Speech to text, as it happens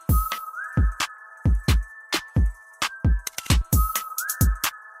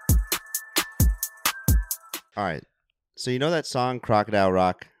All right. So you know that song Crocodile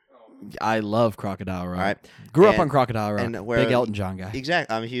Rock? I love Crocodile Rock. All right. Grew up on Crocodile Rock. and where- Big Elton John guy.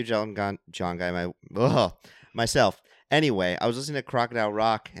 Exactly. I'm a huge Elton John guy. Myself. Anyway, I was listening to Crocodile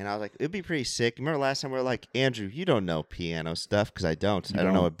Rock, and I was like, it'd be pretty sick. Remember last time we were like, Andrew, you don't know piano stuff, because I don't. I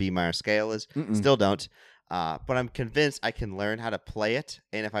don't know what B minor scale is. Mm-mm. Still don't. But I'm convinced I can learn how to play it,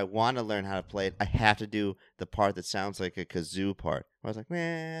 and if I want to learn how to play it, I have to do the part that sounds like a kazoo part. I was like,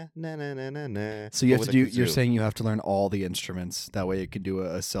 nah. So you have with to a do. kazoo. You're saying you have to learn all the instruments. That way, you can do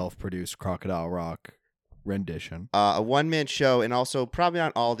a self-produced Crocodile Rock rendition. A one-man show, and also probably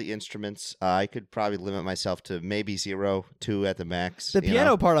not all the instruments. I could probably limit myself to maybe 0, 2 at the max. The you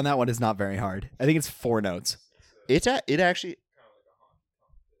piano know? part on that one is not very hard. I think it's 4 notes. It actually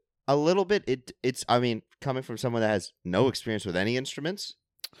a little bit. It's. I mean, coming from someone that has no experience with any instruments.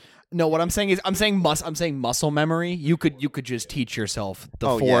 No, what I'm saying is, I'm saying muscle memory. You could just teach yourself the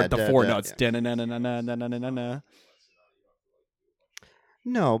Oh, four yeah, the the- four the- notes. Da-na-na-na-na-na-na-na-na.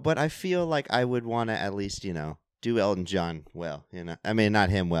 No, but I feel like I would want to at least do Elton John well. I mean, not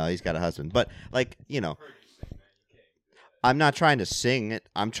him well. He's got a husband, but like I'm not trying to sing it.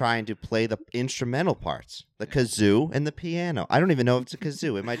 I'm trying to play the instrumental parts, the kazoo and the piano. I don't even know if it's a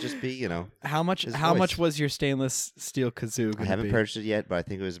kazoo. It might just be, How much? His How voice. much was your stainless steel kazoo? I Gonna haven't be? purchased it yet, but I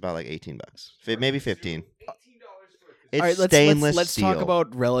think it was about like $18, maybe 15. It's All right, stainless let's steel. talk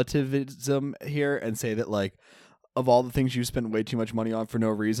about relativism here and say that, like, of all the things you spent way too much money on for no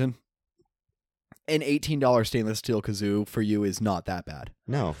reason, an $18 stainless steel kazoo for you is not that bad.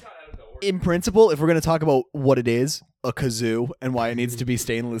 No, In principle, if we're going to talk about what it is, a kazoo, and why it needs to be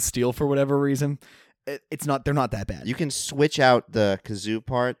stainless steel for whatever reason, it's not. They're not that bad. you can switch out the kazoo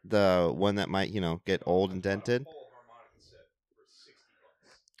part, the one that might get old and dented.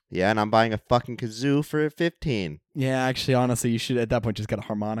 Yeah, and I'm buying a fucking kazoo for 15. Yeah, actually, honestly, you should at that point just get a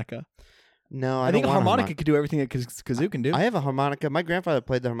harmonica. No, I think a don't want harmonica could do everything that kazoo can do. I have a harmonica. My grandfather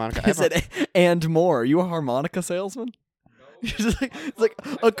played the harmonica. I Is have a- it and more? Are you a harmonica salesman? You're just like, it's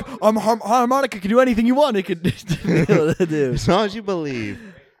like a harmonica can do anything you want. It could do. as long as you believe.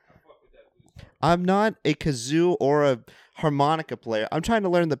 I'm not a kazoo or a harmonica player. I'm trying to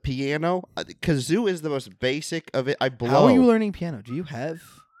learn the piano. Kazoo is the most basic of it. I blow. How are you learning piano? Do you have?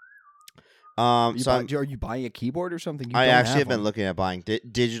 So I'm- Are you buying a keyboard or something? You I don't actually have been one. looking at buying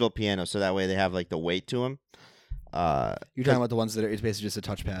digital piano, so that way they have like the weight to them. You're talking about the ones that it's basically just a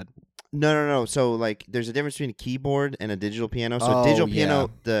touchpad. No. So like, there's a difference between a keyboard and a digital piano. So Oh, a digital yeah.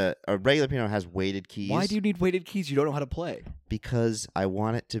 piano, a regular piano has weighted keys. Why do you need weighted keys? You don't know how to play. Because I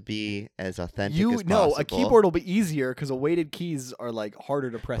want it to be as authentic You as no, possible. a keyboard will be easier because a weighted keys are like harder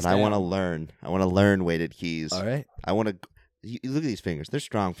to press. But I want to down. learn. I want to learn weighted keys. All right. I want to. You look at these fingers. They're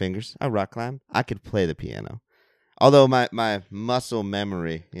strong fingers. I rock climb. I could play the piano. Although my muscle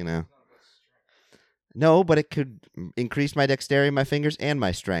memory, No, but it could increase my dexterity, my fingers, and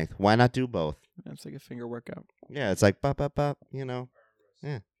my strength. Why not do both? That's like a finger workout. Yeah, it's like bop, bop, bop,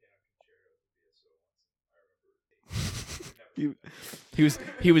 Yeah.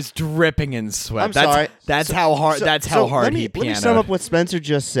 He was dripping in sweat. I'm that's, sorry. That's So- how hard. so- that's so how hard let me, he Let me pianoed. sum up what Spencer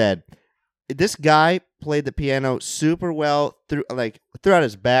just said. This guy played the piano super well throughout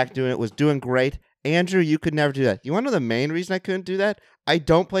his back doing it, was doing great. Andrew, you could never do that. You want to know the main reason I couldn't do that? I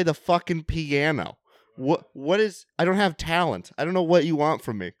don't play the fucking piano. What is? I don't have talent. I don't know what you want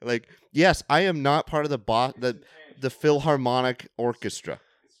from me. Like, yes, I am not part of the Philharmonic Orchestra.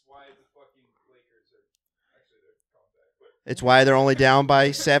 It's why they're only down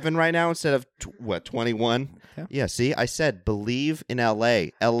by 7 right now instead of 21. Yeah. Yeah. See, I said believe in LA.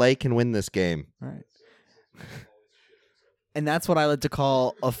 LA can win this game. All right. And that's what I like to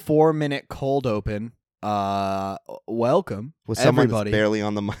call a 4-minute cold open. Welcome, With someone everybody. that's barely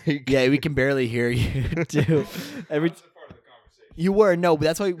on the mic. Yeah, we can barely hear you too. You were no, but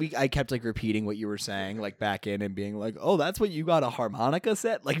that's why I kept like repeating what you were saying, like back in and being like, "Oh, that's what you got a harmonica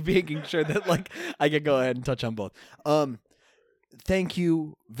set," like making sure that like I could go ahead and touch on both. Thank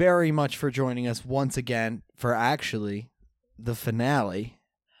you very much for joining us once again for actually the finale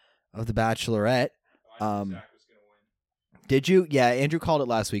of The Bachelorette. Did you? Yeah, Andrew called it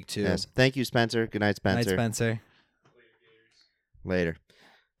last week too. Yes. Thank you, Spencer. Good night, Night, Spencer. Spencer. Later.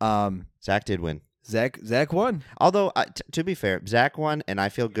 Zach did win. Zach won. Although, to be fair, Zach won, and I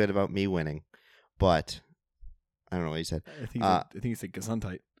feel good about me winning. But I don't know what he said. I think he said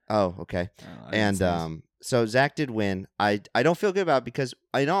Gesundheit. Oh, okay. I didn't say this. So Zach did win. I don't feel good about it because,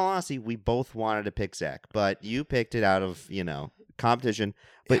 in all honesty, we both wanted to pick Zach, but you picked it out of competition.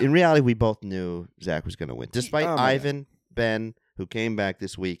 But in reality, we both knew Zach was going to win, despite Oh my Ivan, Ben, who came back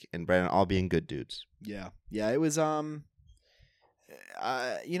this week, and Brennan all being good dudes. Yeah. It was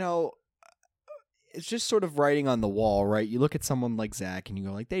it's just sort of writing on the wall, right? You look at someone like Zach and you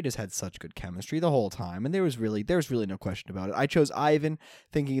go like, they just had such good chemistry the whole time, and there was really no question about it. I chose Ivan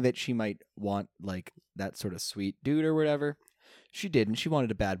thinking that she might want like that sort of sweet dude or whatever. She didn't. She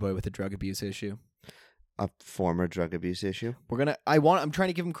wanted a bad boy with a drug abuse issue. A former drug abuse issue. I'm trying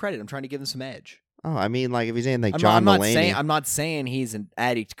to give him credit. I'm trying to give him some edge. Oh, I mean, like if he's saying like I'm not Mulaney. I'm not saying he's an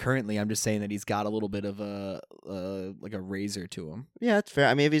addict currently. I'm just saying that he's got a little bit of a razor to him. Yeah, that's fair.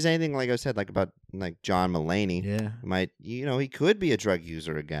 I mean, if he's anything like I said, like about like John Mulaney, he could be a drug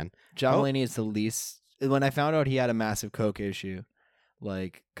user again. John Mulaney is the least. When I found out he had a massive coke issue,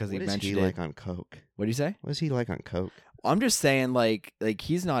 like because he mentioned he like on coke? What do you say? What is he like on coke? I'm just saying, like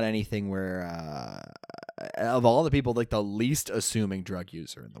he's not anything where of all the people, like the least assuming drug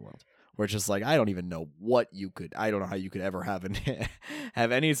user in the world. Where it's just like, I don't even know I don't know how you could ever have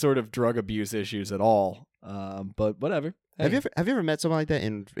have any sort of drug abuse issues at all. But whatever. Hey. Have you ever met someone like that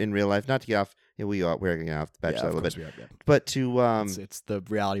in real life? Not to get off, we're getting off the Bachelor a little bit. But to it's the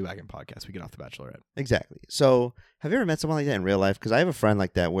Reality Wagon podcast. We get off the Bachelorette. Exactly. So have you ever met someone like that in real life? Because I have a friend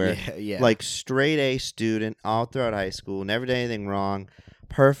like that where like straight A student all throughout high school, never did anything wrong,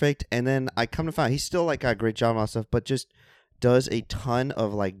 perfect, and then I come to find he's still like got a great job and all that stuff, but just does a ton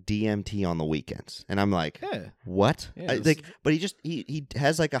of like DMT on the weekends, and I'm like, what? Yeah, but he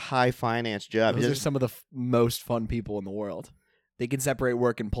has like a high finance job. Those are some of the most fun people in the world. They can separate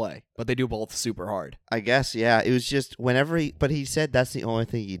work and play, but they do both super hard. I guess, yeah. It was just whenever he said that's the only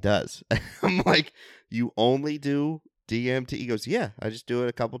thing he does. I'm like, you only do DMT? He goes, yeah, I just do it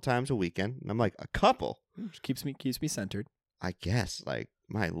a couple times a weekend, and I'm like, a couple? Just keeps me centered. I guess, like,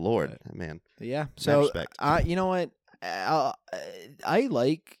 my lord, man. Yeah. So, you know what? I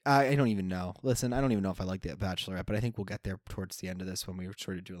don't even know. Listen, I don't even know if I like the Bachelorette, but I think we'll get there towards the end of this when we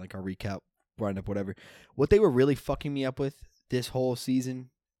sort of do like our recap, roundup, whatever. What they were really fucking me up with this whole season,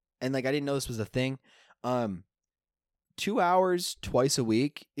 and like I didn't know this was a thing. 2 hours twice a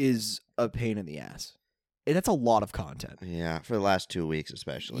week is a pain in the ass. And that's a lot of content. Yeah, for the last 2 weeks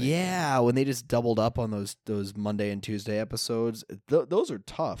especially. Yeah, when they just doubled up on those Monday and Tuesday episodes, those are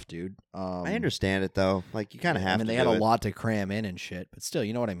tough, dude. I understand it though. Like you kind of have. I mean, they had a lot to cram in and shit, but still,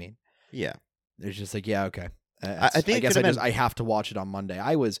 you know what I mean. Yeah, there's just like, yeah, okay. I guess I have to watch it on Monday.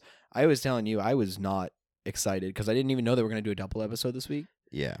 I was telling you, I was not excited because I didn't even know they were going to do a double episode this week.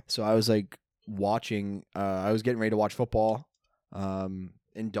 Yeah. So I was like watching. I was getting ready to watch football,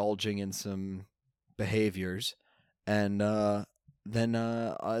 indulging in some behaviors, and then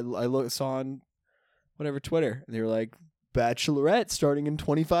I saw on whatever Twitter, and they were like, Bachelorette starting in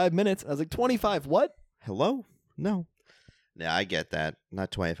 25 minutes. I was like, 25 what? Hello? No. Yeah, I get that.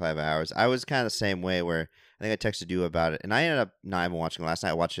 Not 25 hours. I was kind of the same way where I think I texted you about it, and I ended up not even watching it last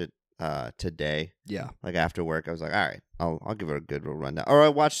night. I watched it today. Yeah. Like after work, I was like, all right, I'll give it a good little rundown. Or I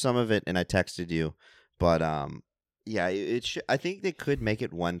watched some of it and I texted you, but yeah, I think they could make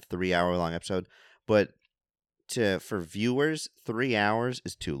it 1 3-hour long episode. But for viewers, 3 hours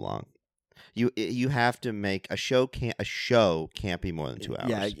is too long. You have to make a show can't be more than 2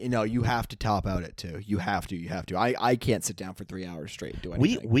 hours. Yeah, you have to top out at 2. You have to. I can't sit down for 3 hours straight and do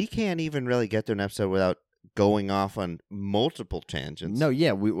anything. We can't even really get through an episode without going off on multiple tangents. No,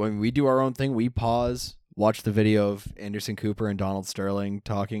 yeah, when we do our own thing, we pause, watch the video of Anderson Cooper and Donald Sterling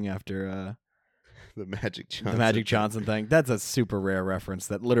talking after the Magic Johnson thing. That's a super rare reference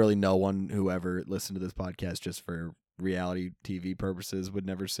that literally no one who ever listened to this podcast just for reality TV purposes would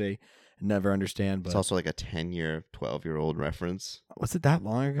never see and never understand. But it's also like a 10-year, 12-year-old reference. Was it that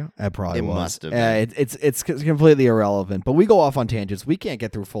long ago? It probably was. Must have been. It's completely irrelevant. But we go off on tangents. We can't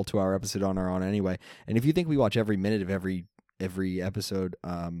get through a full 2-hour episode on our own anyway. And if you think we watch every minute of every episode,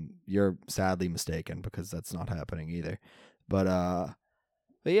 you're sadly mistaken because that's not happening either. But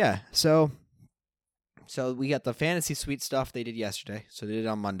yeah, so we got the fantasy suite stuff they did yesterday. So they did it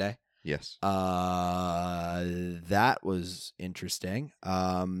on Monday. Yes. That was interesting.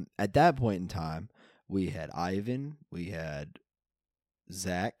 At that point in time, we had Ivan, we had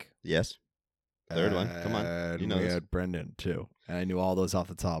Zach. Yes. Third one. Come on. You know we this. had Brendan too. And I knew all those off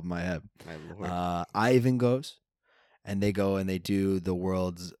the top of my head. My Lord. Ivan goes, and they go and they do the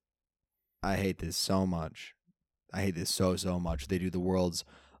world's. I hate this so much. I hate this so much. They do the world's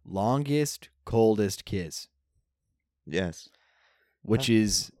longest, coldest kiss. Yes. Which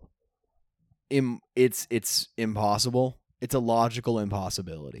is it's impossible. It's a logical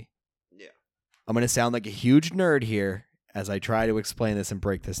impossibility. Yeah. I'm going to sound like a huge nerd here as I try to explain this and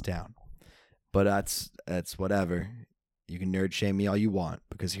break this down. But that's whatever. You can nerd shame me all you want,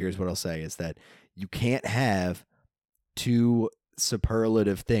 because here's what I'll say is that you can't have two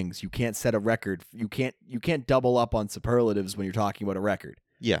superlative things. You can't set a record. You can't double up on superlatives when you're talking about a record.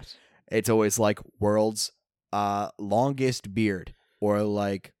 Yes. It's always like world's longest beard or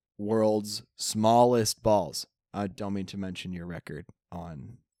like world's smallest balls. I don't mean to mention your record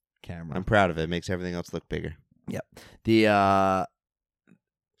on camera. I'm proud of it. It makes everything else look bigger. Yep. The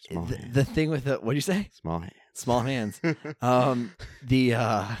Small hands. the thing with the what'd you say? Small hands. Small hands. The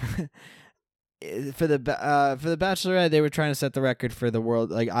for the Bachelorette, they were trying to set the record for the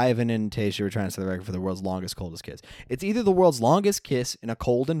world. Like Ivan and Tayshia were trying to set the record for the world's longest, coldest kiss. It's either the world's longest kiss in a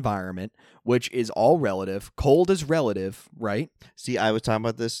cold environment, which is all relative. Cold is relative, right? See, I was talking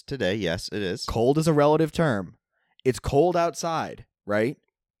about this today. Yes, it is. Cold is a relative term. It's cold outside, right?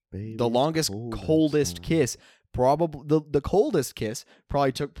 Baby, The longest, coldest outside. kiss, probably the coldest kiss,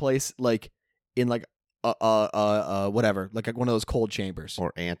 probably took place like in like whatever, like one of those cold chambers,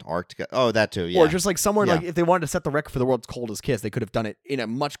 Or Antarctica. Oh, that too. Yeah. or just like somewhere Yeah. like if they wanted to set the record for the world's coldest kiss, they could have done it in a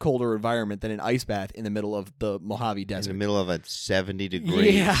much colder environment than an ice bath in the middle of the Mojave in Desert. the middle of a 70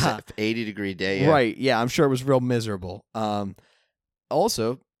 degree, Yeah. 80 degree day. Yeah. Right? Yeah, I'm sure it was real miserable.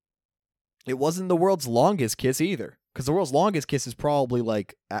 Also, it wasn't the world's longest kiss either, because the world's longest kiss is probably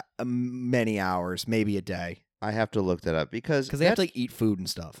like many hours, maybe a day, I have to look that up because because they have to like eat food and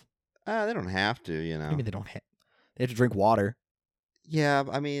stuff. they don't have to, you know. I mean, they don't. They have to drink water. Yeah,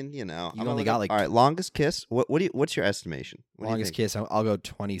 I mean, you know. You I'm only gonna got, look- like- all right. Longest kiss. What's your estimation? What do you Longest think? kiss, I'll go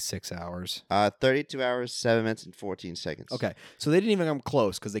 26 hours. 32 hours, 7 minutes, and 14 seconds. Okay, so they didn't even come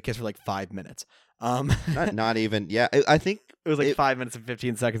close because they kissed for like 5 minutes. Not even. Yeah, I think it was like it- 5 minutes and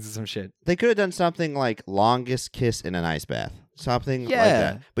 15 seconds or some shit. they could have done something like longest kiss in an ice bath, something like Yeah.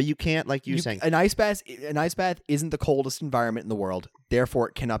 that. But you can't, like you saying. An ice bath isn't the coldest environment in the world. Therefore,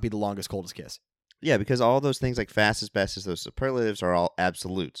 it cannot be the longest, coldest kiss. Yeah, because all those things like fastest, bestest, those superlatives are all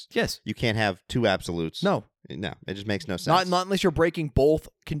absolutes. Yes. You can't have two absolutes. No. No, it just makes no sense. Not unless you're breaking both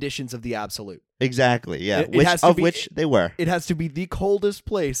conditions of the absolute. Exactly. Yeah. It has to be- which they were. It has to be the coldest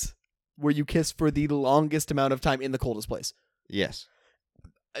place where you kiss for the longest amount of time in the coldest place. Yes.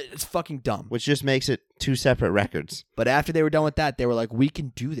 It's fucking dumb. Which just makes it two separate records. But after they were done with that, they were like, we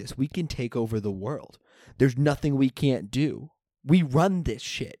can do this. We can take over the world. There's nothing we can't do. We run this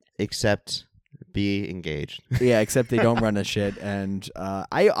shit. Except be engaged. Yeah, except they don't run this shit. And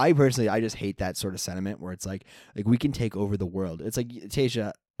I personally, I just hate that sort of sentiment where it's like we can take over the world. It's like,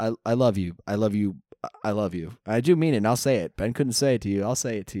 Tayshia, I love you. I love you. I love you. I do mean it, and I'll say it. Ben couldn't say it to you. I'll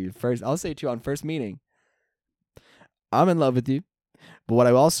say it to you first. I'll say it to you on first meeting. I'm in love with you. But what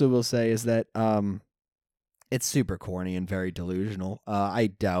I also will say is that it's super corny and very delusional. I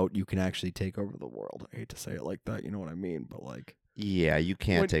doubt you can actually take over the world. I hate to say it like that. You know what I mean? But like, Yeah, you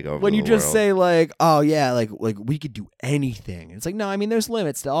can't take over when the you just world. say like, oh yeah, like we could do anything. It's like, no, I mean, there's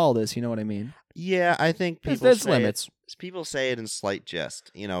limits to all this. You know what I mean? Yeah, I think people There's say limits. People say it in slight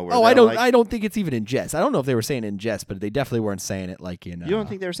jest. You know. Where Oh, I they're don't. like- I don't think it's even in jest. I don't know if they were saying it in jest, but they definitely weren't saying it like in. You don't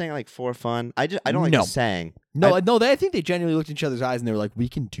think they were saying it, like for fun? I don't like No. the saying. No, I think they genuinely looked in each other's eyes and they were like, "We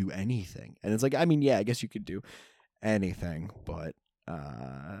can do anything." And it's like, I mean, yeah, I guess you could do anything, but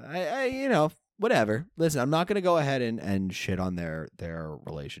you know, whatever. Listen, I'm not gonna go ahead and shit on their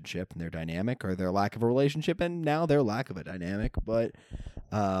relationship and their dynamic or their lack of a relationship and now their lack of a dynamic, but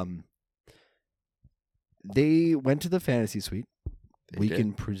they went to the fantasy suite. We did.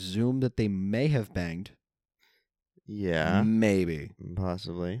 can presume that they may have banged. Yeah, Maybe.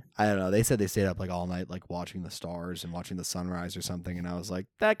 possibly. I don't know. They said they stayed up like all night, like watching the stars and watching the sunrise or something. And I was like,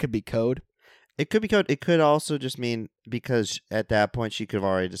 that could be code. It could be code. It could also just mean because at that point she could have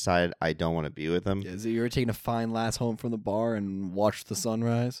already decided I don't want to be with him. Is it you were taking a fine lass home from the bar and watched the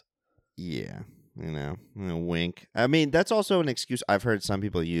sunrise? Yeah, wink. I mean, that's also an excuse I've heard some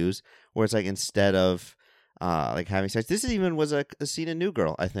people use, where it's like instead of like having sex. This even was a scene in New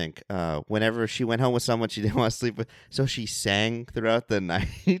Girl, I think. Whenever she went home with someone she didn't want to sleep with, so she sang throughout the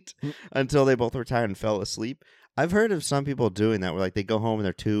night until they both were tired and fell asleep. I've heard of some people doing that, where like they go home and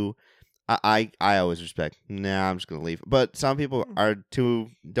they're too. I always respect. Nah, I'm just gonna leave. But some people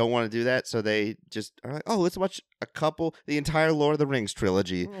don't want to do that, so they just are like, oh, let's watch the entire Lord of the Rings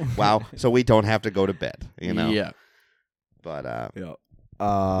trilogy. Wow, so we don't have to go to bed, you know. Yeah. But Yeah.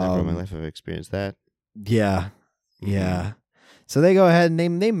 never in my life have I experienced that. Yeah. Yeah. So they go ahead and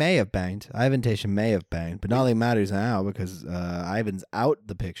they may have banged. Ivan and Tayshia may have banged, but not only matters now because Ivan's out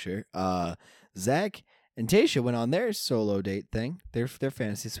the picture. Zach and Tayshia went on their solo date thing, their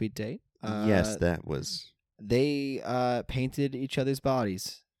fantasy suite date. Yes, that was. They painted each other's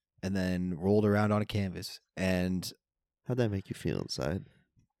bodies and then rolled around on a canvas. And How'd that make you feel inside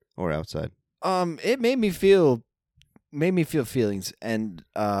or outside? it made me feel feelings, and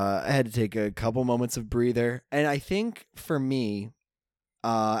I had to take a couple moments of breather. And I think for me,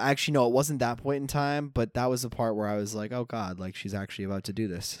 Actually, no, it wasn't that point in time, but that was the part where I was like, oh God, like she's actually about to do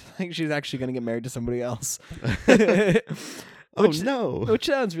this. Like she's actually going to get married to somebody else. Oh, no. Which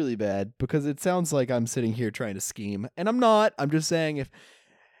sounds really bad because it sounds like I'm sitting here trying to scheme, and I'm not. I'm just saying if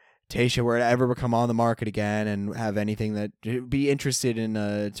Tayshia were to ever come on the market again and have anything that be interested in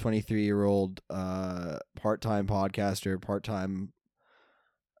a 23-year-old part-time podcaster, part-time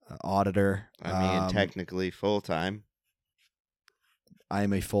auditor. I mean, technically full-time. I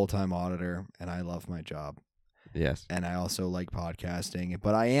am a full-time auditor, and I love my job. Yes. And I also like podcasting.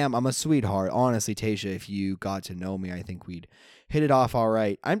 But I'm a sweetheart. Honestly, Tayshia, if you got to know me, I think we'd hit it off all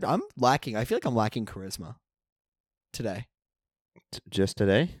right. I'm lacking. I feel like I'm lacking charisma today. Just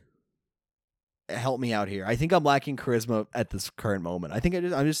today? Help me out here. I think I'm lacking charisma at this current moment. I think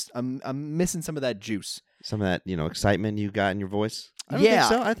I'm missing some of that juice. Some of that, excitement you got in your voice? I don't Yeah.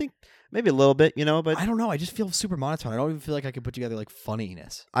 think so. I think maybe a little bit, but I don't know. I just feel super monotone. I don't even feel like I could put together like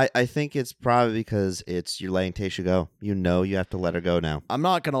funniness. I think it's probably because you're letting Tayshia go. You have to let her go now. I'm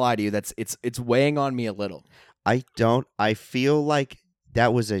not gonna lie to you. It's weighing on me a little. I feel like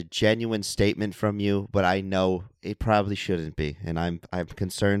that was a genuine statement from you, but I know it probably shouldn't be, and I'm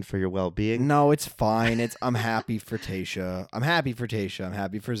concerned for your well-being. No, it's fine. I'm happy for Tayshia. I'm happy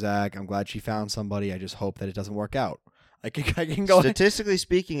for Zach. I'm glad she found somebody. I just hope that it doesn't work out. I can go. Statistically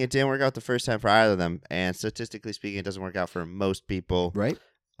speaking, it didn't work out the first time for either of them, and statistically speaking, it doesn't work out for most people, right?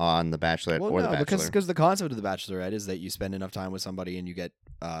 On The Bachelorette or The Bachelor. Because the concept of The Bachelorette is that you spend enough time with somebody and you get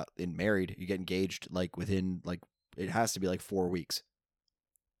married. You get engaged like within it has to be like 4 weeks.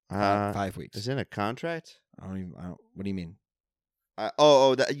 5 weeks. Is it a contract? What do you mean?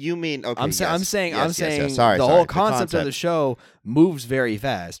 You mean okay? I'm saying Sorry, the whole concept of the show moves very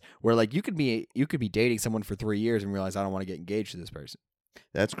fast. Where like you could be dating someone for 3 years and realize I don't want to get engaged to this person.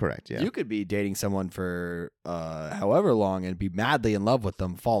 That's correct. Yeah. You could be dating someone for however long and be madly in love with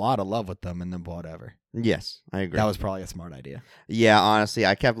them, fall out of love with them, and then whatever. Yes, I agree. That was probably a smart idea. Yeah, honestly,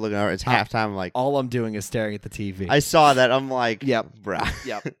 I kept looking over. It's halftime. I'm like, all I'm doing is staring at the TV. I saw that. I'm like, yep, bruh.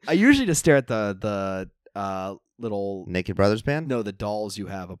 Yep. I usually just stare at the little Naked Brothers band. No, the dolls you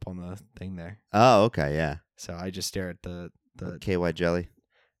have up on the thing there. Oh, okay, yeah. So I just stare at the KY jelly.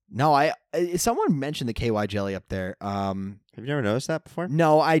 No, someone mentioned the KY jelly up there. Have you never noticed that before?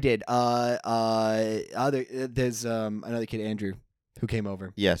 No, I did. There's another kid, Andrew, who came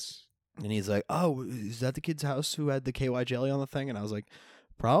over. Yes. And he's like, "Oh, is that the kid's house who had the KY jelly on the thing?" And I was like,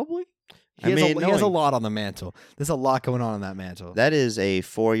 "Probably." He has a lot on the mantle. There's a lot going on that mantle. That is a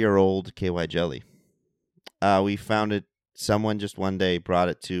 4-year-old KY jelly. We found it. Someone just one day brought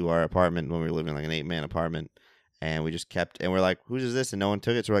it to our apartment when we were living in like an 8-man apartment. And we just kept, and we're like, whose is this? And no one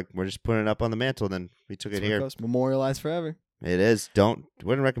took it. So we're just putting it up on the mantle. And then we took it here. It goes. Memorialized forever. It is.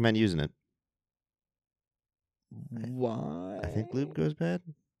 Wouldn't recommend using it. Why? I think lube goes bad.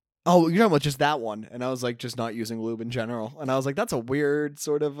 Oh, you're talking about just that one. And I was like, just not using lube in general. And I was like, that's a weird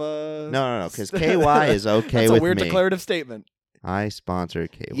sort of. No. Because KY is okay with me. That's a weird declarative statement. I sponsor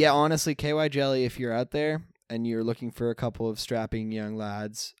KY. Yeah, honestly, KY jelly, if you're out there and you're looking for a couple of strapping young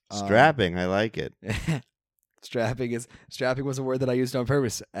lads. Strapping. I like it. Strapping was a word that I used on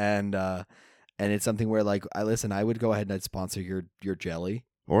purpose, and it's something where like I would go ahead and I'd sponsor your jelly,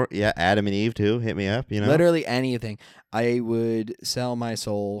 or Adam and Eve too. Hit me up, literally anything. I would sell my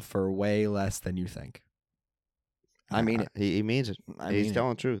soul for way less than you think. I mean it. He means it. He's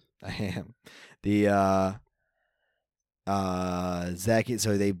telling the truth. I am. The Zach.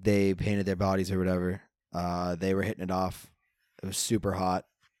 So they painted their bodies or whatever. They were hitting it off. It was super hot.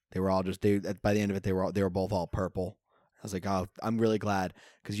 They were all by the end of it, they were both all purple. I was like, oh, I'm really glad.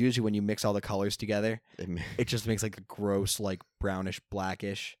 Because usually when you mix all the colors together, it just makes like a gross, like brownish,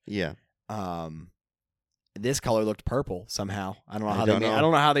 blackish. Yeah. This color looked purple somehow. I don't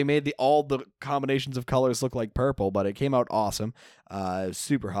know how they made all the combinations of colors look like purple, but it came out awesome. It was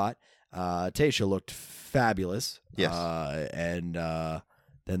super hot. Tayshia looked fabulous. Yes. And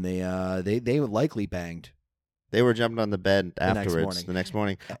then they likely banged. They were jumping on the bed afterwards the next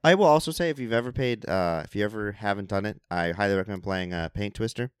morning. I will also say, if you ever haven't done it, I highly recommend playing Paint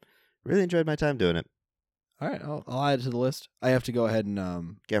Twister. Really enjoyed my time doing it. All right, I'll add it to the list. I have to go ahead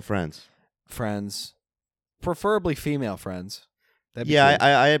and get friends, preferably female friends. Yeah,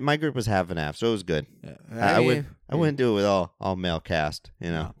 I my group was half and half, so it was good. Yeah. I wouldn't do it with all male cast.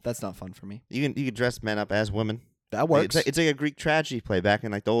 No, that's not fun for me. You can dress men up as women. That works. It's like a Greek tragedy play back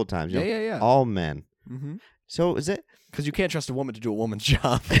in like the old times. Yeah. All men. Mm-hmm. So is it because you can't trust a woman to do a woman's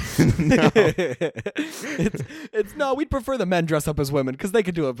job? No, it's we'd prefer the men dress up as women because they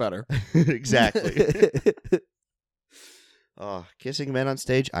could do it better. Exactly. Oh, kissing men on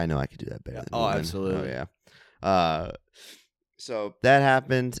stage? I know I could do that better. Than women. Absolutely. Oh yeah. So that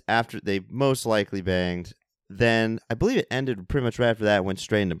happened after they most likely banged. Then I believe it ended pretty much right after that. Went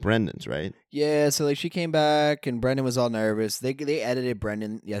straight into Brendan's, right? Yeah, so like she came back and Brendan was all nervous. They edited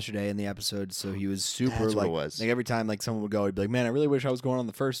Brendan yesterday in the episode, so he was super That's what like it was. like every time like someone would go, he'd be like, "Man, I really wish I was going on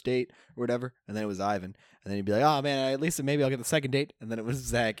the first date or whatever." And then it was Ivan, and then he'd be like, "Oh man, at least maybe I'll get the second date." And then it was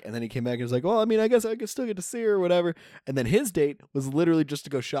Zach, and then he came back and was like, "Well, I mean, I guess I could still get to see her or whatever." And then his date was literally just to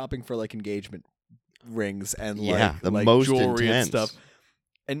go shopping for like engagement rings and the like most jewelry intense and stuff.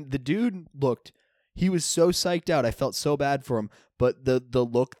 And the dude looked. He was so psyched out. I felt so bad for him. But the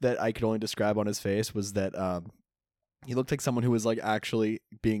look that I could only describe on his face was that he looked like someone who was like actually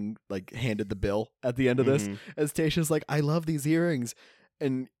being like handed the bill at the end of this. As Tayshia's like, "I love these earrings,"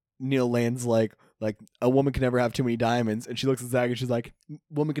 and Neil Land's like a woman can never have too many diamonds, and she looks at Zach and she's like,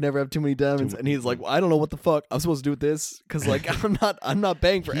 "Woman can never have too many diamonds," and he's like, "Well, I don't know what the fuck I'm supposed to do with this because like I'm not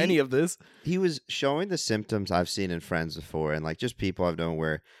paying for any of this." He was showing the symptoms I've seen in friends before, and like just people I've known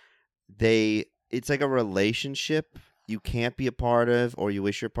where it's like a relationship you can't be a part of or you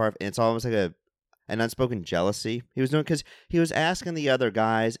wish you're part of, and it's almost like an unspoken jealousy he was doing because he was asking the other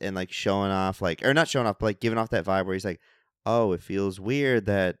guys and like showing off or not showing off but like giving off that vibe where he's like, "Oh, it feels weird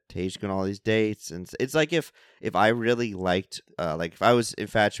that Tay's going on all these dates," and it's like if I really liked like if I was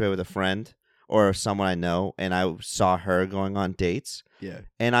infatuated with a friend or someone I know and I saw her going on dates,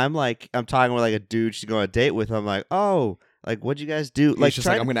 and I'm talking with like a dude she's going on a date with, I'm like, "Oh, like, what'd you guys do?" Like, just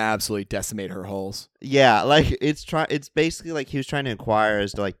like, I'm gonna absolutely decimate her holes. Yeah, like it's basically like he was trying to inquire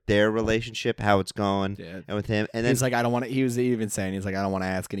as to like their relationship, how it's going, and with him. And then he's like, "I don't want to." He was even saying, "He's like, I don't want to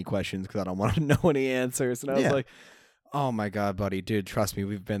ask any questions because I don't want to know any answers." And I was like, "Oh my god, buddy, dude, trust me,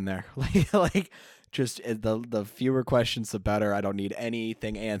 we've been there." like just the fewer questions, the better. I don't need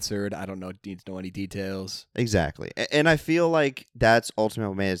anything answered. I don't need to know any details. Exactly, and I feel like that's ultimately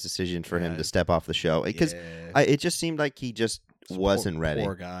what made his decision for him to step off the show because it just seemed like he just wasn't ready.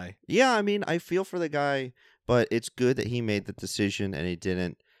 Poor guy. Yeah, I mean, I feel for the guy, but it's good that he made the decision and he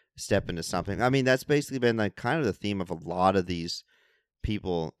didn't step into something. I mean, that's basically been like kind of the theme of a lot of these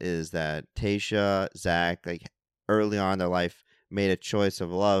people is that Tayshia, Zach, like early on in their life, made a choice of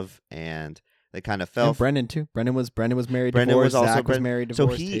love and they kind of fell. And Brendan too. Brendan was married. Brendan divorced. was also Zach was married.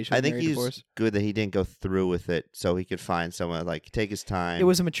 Divorced. So I think he's good that he didn't go through with it, so he could find someone like take his time. It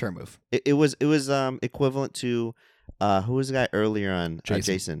was a mature move. It was equivalent to who was the guy earlier on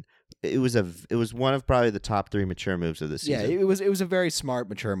Jason. It was one of probably the top 3 mature moves of the season. Yeah, it was a very smart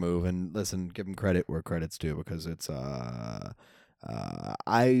mature move. And listen, give him credit where credit's due because it's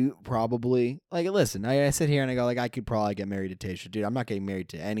I probably listen. I sit here and I go I could probably get married to Tayshia, dude. I'm not getting married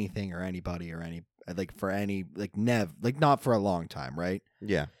to anything or anybody or any not for a long time, right?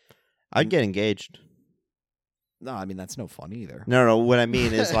 Yeah, I'd get engaged. No, I mean that's no fun either. No. What I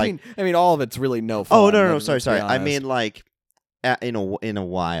mean is like I mean all of it's really no fun. Oh no, sorry. I mean like in a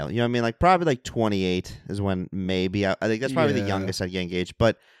while. You know what I mean? Like probably like 28 is when maybe I think that's probably the youngest I'd get engaged,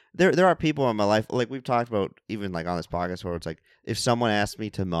 but. There are people in my life, like we've talked about even like on this podcast where it's like, if someone asked me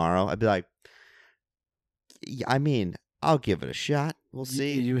tomorrow, I'd be like, yeah, I mean, I'll give it a shot. We'll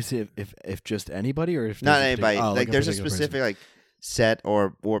see. You see if just anybody or if not anybody. Like there's a specific person. Like set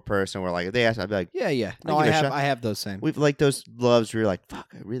or person where like if they ask, I'd be like, yeah. No, I have those same. We've like those loves where you're like,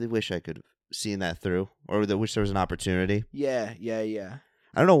 fuck, I really wish I could have seen that through, or wish there was an opportunity. Yeah. I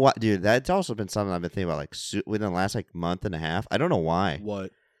don't know what, dude. That's also been something I've been thinking about like within the last like month and a half. I don't know why.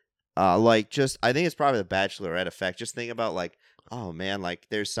 What? I think it's probably the Bachelorette effect. Just think about like, oh man, like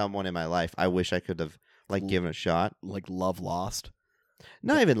there's someone in my life I wish I could have like given a shot. Like love lost.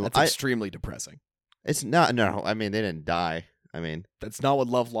 Not even. That's extremely depressing. It's not. No, I mean they didn't die. I mean that's not what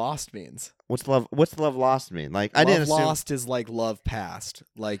love lost means. What's love lost mean? Like love I didn't. Love lost is like love past.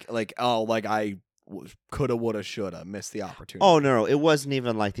 Like I coulda, woulda, shoulda missed the opportunity. Oh no, it wasn't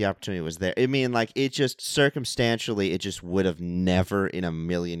even like the opportunity was there. I mean, like it just circumstantially, it just would have never in a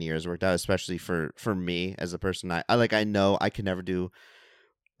million years worked out. Especially for me as a person, I know I could never do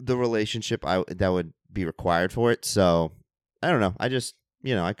the relationship that would be required for it. So I don't know. I just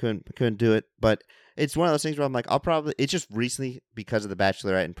I couldn't do it. But it's one of those things where I'm like, it's just recently because of the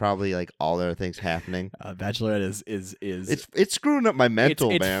Bachelorette and probably like all the other things happening. Bachelorette is it's screwing up my mental,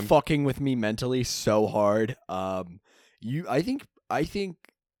 man. It's fucking with me mentally so hard. I think I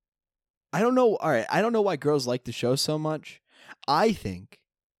don't know. All right, I don't know why girls like the show so much. I think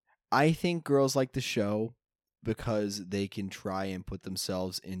girls like the show because they can try and put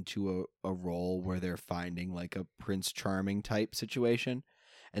themselves into a role where they're finding like a Prince Charming type situation.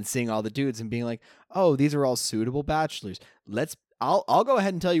 And seeing all the dudes and being like, oh, these are all suitable bachelors. I'll go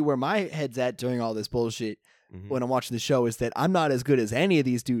ahead and tell you where my head's at doing all this bullshit when I'm watching the show is that I'm not as good as any of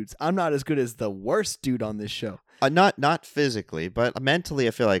these dudes. I'm not as good as the worst dude on this show. not physically, but mentally.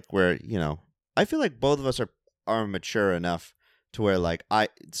 I feel like I feel like both of us are mature enough to where like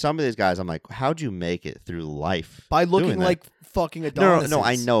some of these guys, I'm like, how'd you make it through life by looking doing that? like fucking Adonis? No,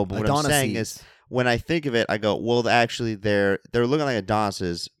 I know, but what I'm saying is, when I think of it, I go, well, actually, they're looking like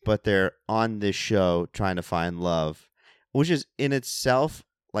Adonises, but they're on this show trying to find love, which is in itself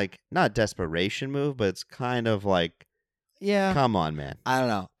like not a desperation move, but it's kind of like, yeah, come on, man. I don't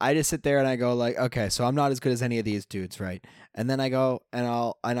know. I just sit there and I go like, okay, so I'm not as good as any of these dudes, right? And then I go and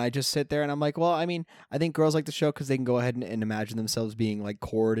I just sit there and I'm like, well, I mean, I think girls like the show because they can go ahead and imagine themselves being like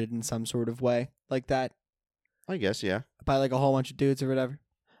courted in some sort of way like that I guess, yeah. by like a whole bunch of dudes or whatever.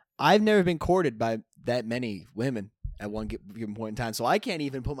 I've never been courted by that many women at one given point in time, so I can't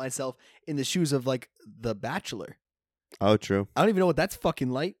even put myself in the shoes of like The Bachelor. Oh, true. I don't even know what that's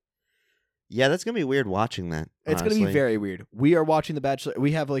fucking like. Yeah, that's gonna be weird watching that. It's going to be very weird. We are watching The Bachelor.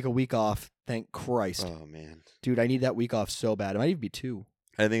 We have like a week off. Thank Christ. Oh, man. Dude, I need that week off so bad. It might even be 2.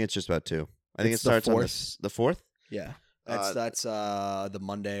 I think it's just about 2. I think it It's the starts on 4th. the 4th? Yeah. That's the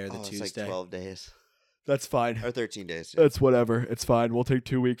Monday or the Tuesday. It's like 12 days. That's fine. Or 13 days. That's whatever. It's fine. We'll take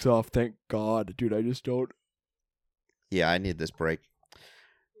 2 weeks off. Thank God. Dude, I just don't. Yeah, I need this break.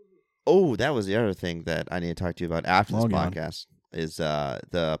 Oh, that was the other thing that I need to talk to you about after this podcast. Is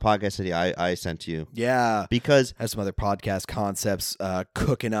the podcast city I sent to you. Yeah. Because has some other podcast concepts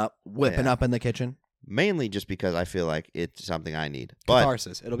cooking up, whipping up in the kitchen. Mainly just because I feel like it's something I need. But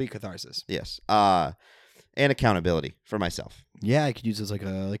catharsis. It'll be catharsis. Yes. And accountability for myself. Yeah, I could use this like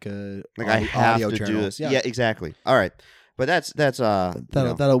a I have audio to journal. do this. Yeah, exactly. All right. But that's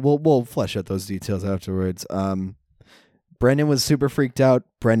we'll flesh out those details afterwards. Brendan was super freaked out.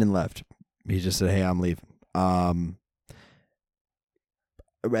 Brendan left. He just said, "Hey, I'm leaving."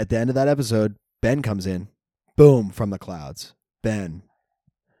 At the end of that episode, Ben comes in, boom, from the clouds. Ben.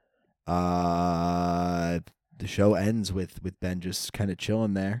 The show ends with Ben just kind of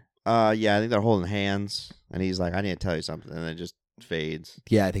chilling there. Yeah, I think they're holding hands, and he's like, "I need to tell you something," and it just fades.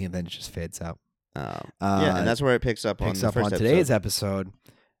 Yeah, I think then it just fades out. Yeah, and that's where it picks up on today's episode.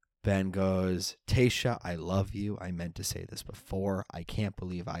 Ben goes, "Tayshia, I love you. I meant to say this before. I can't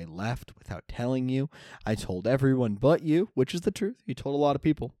believe I left without telling you. I told everyone but you," which is the truth. He told a lot of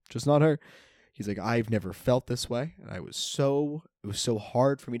people, just not her. He's like, "I've never felt this way. And it was so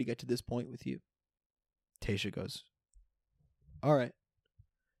hard for me to get to this point with you." Tayshia goes, "All right."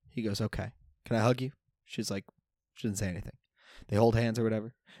 He goes, "Okay. Can I hug you?" She's like, she doesn't say anything. They hold hands or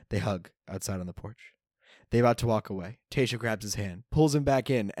whatever. They hug outside on the porch. They about to walk away. Tayshia grabs his hand, pulls him back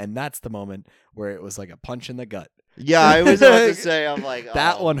in, and that's the moment where it was like a punch in the gut. Yeah, I was about to say, I'm like,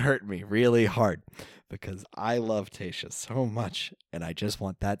 that one hurt me really hard because I love Tayshia so much, and I just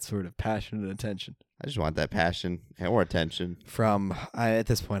want that sort of passion and attention. I just want that passion or attention. At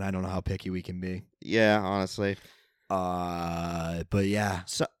this point, I don't know how picky we can be. Yeah, honestly. But yeah.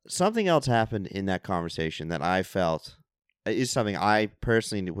 Something else happened in that conversation that I felt is something I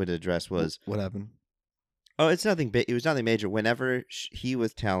personally would address was... What happened? Oh, it's nothing big. It was nothing major. Whenever he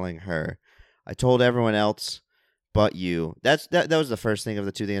was telling her, I told everyone else but you. That was the first thing of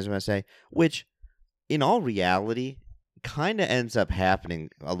the two things I was going to say, which in all reality kind of ends up happening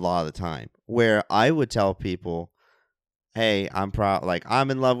a lot of the time, where I would tell people, hey, I'm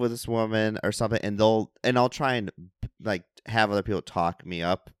in love with this woman or something, and I'll try and like have other people talk me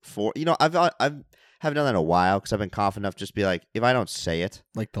up for, I've haven't done that in a while because I've been confident enough to just be like, if I don't say it,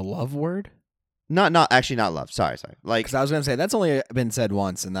 like the love word. Not love. Sorry. Like, because I was gonna say that's only been said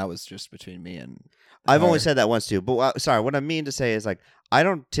once, and that was just between me and. I've only said that once too, but sorry. What I mean to say is like I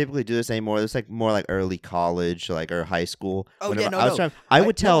don't typically do this anymore. It's like more like early college, or high school. Oh yeah, no. I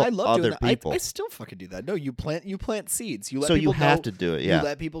would tell other people. I still fucking do that. No, you plant seeds. You let so people you have to do it. Yeah. You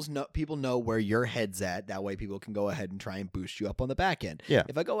let people know where your head's at. That way, people can go ahead and try and boost you up on the back end. Yeah.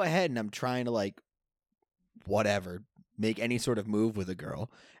 If I go ahead and I'm trying to make any sort of move with a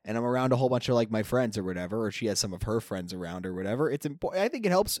girl, and I'm around a whole bunch of like my friends or whatever, or she has some of her friends around or whatever, it's important. I think it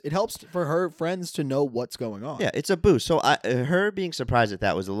helps for her friends to know what's going on. Yeah, it's a boost. So her being surprised at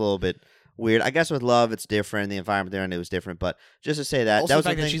that was a little bit weird. I guess with love it's different, the environment there and it was different, but just to say that also that was the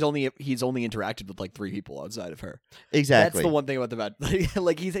fact that he's only interacted with like 3 people outside of her. Exactly. That's the one thing about the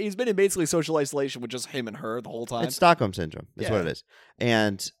like he's been in basically social isolation with just him and her the whole time. It's Stockholm syndrome. That's what it is.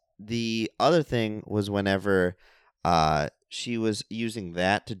 And the other thing was whenever she was using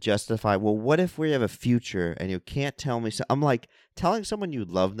that to justify, well, what if we have a future and you can't tell me so? I'm like, telling someone you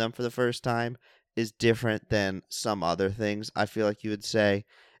love them for the first time is different than some other things I feel like you would say.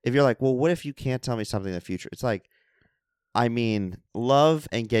 If you're like, well, what if you can't tell me something in the future? It's like, I mean, love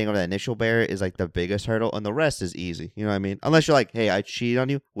and getting over that initial barrier is like the biggest hurdle, and the rest is easy. You know what I mean? Unless you're like, hey, I cheated on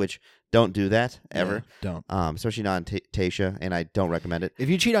you, which don't do that ever. Yeah, don't. Especially not on Tasha, and I don't recommend it. If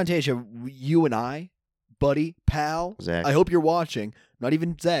you cheat on Tasha, you and I, buddy, pal, Zach. I hope you're watching. Not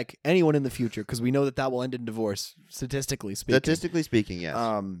even Zach, anyone in the future, because we know that will end in divorce, statistically speaking. Statistically speaking,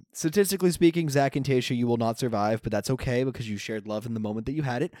 yes. Statistically speaking, Zach and Tasha, you will not survive, but that's okay because you shared love in the moment that you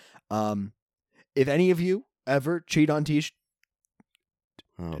had it. If any of you ever cheat on Tasha,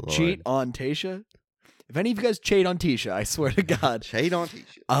 if any of you guys cheat on Tasha, I swear to God, cheat on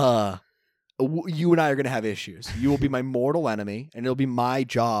Tasha. You and I are going to have issues. You will be my mortal enemy, and it'll be my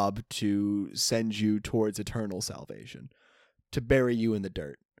job to send you towards eternal salvation, to bury you in the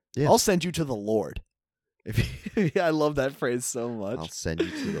dirt. Yes. I'll send you to the Lord. I love that phrase so much. I'll send you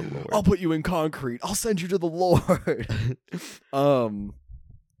to the Lord. I'll put you in concrete. I'll send you to the Lord.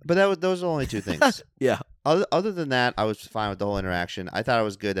 But those are only two things. Yeah. Other than that, I was fine with the whole interaction. I thought it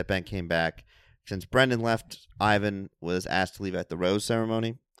was good that Ben came back. Since Brendan left, Ivan was asked to leave at the rose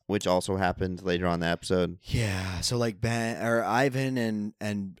ceremony, which also happened later on in the episode. Yeah, so like Ivan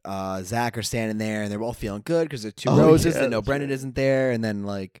and Zach are standing there, and they're both feeling good because they're two roses. They know Brendan isn't there, and then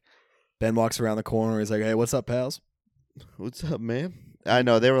like Ben walks around the corner. He's like, "Hey, what's up, pals?" What's up, man? I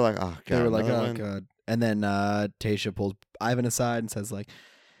know they were like, "Oh God," they were like, "Oh God," and then Tasha pulls Ivan aside and says, "Like,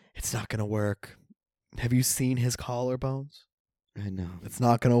 it's not gonna work. Have you seen his collarbones? I know it's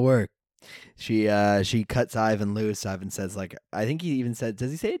not gonna work." She cuts Ivan loose. Ivan says, like, I think he even said, does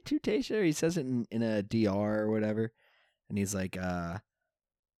he say it to Tasha? Or he says it in a DR or whatever. And he's like, I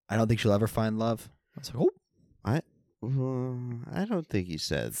don't think she'll ever find love. I was like, I don't think he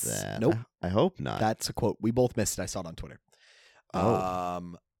said that. Nope. I hope not. That's a quote. We both missed it. I saw it on Twitter.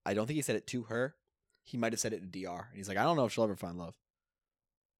 Oh. I don't think he said it to her. He might have said it in DR. And he's like, I don't know if she'll ever find love.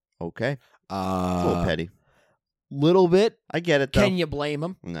 Okay. A little petty. Little bit. I get it, though. Can you blame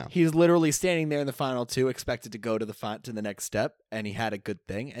him? No. He's literally standing there in the final two, expected to go to the next step, and he had a good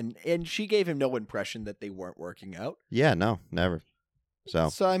thing. And she gave him no impression that they weren't working out. Yeah, no, never. So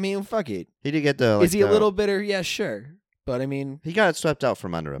I mean, fuck it. He did get the. Is he a little bitter? Yeah, sure. But I mean, he got it swept out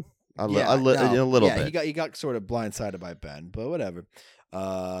from under him. A little bit. He got sort of blindsided by Ben, but whatever.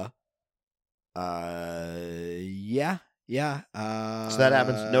 Yeah. Yeah. So that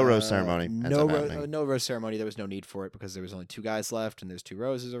happens. No rose ceremony. No rose ceremony. There was no need for it because there was only two guys left, and there's two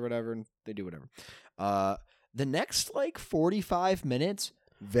roses or whatever, and they do whatever. The next 45 minutes,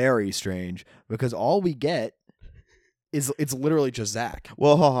 very strange because all we get is it's literally just Zach.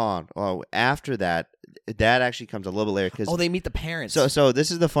 Well, hold on. Oh, after that actually comes a little bit later because they meet the parents. So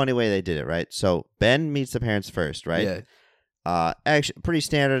this is the funny way they did it, right? So Ben meets the parents first, right? Yeah. Actually, pretty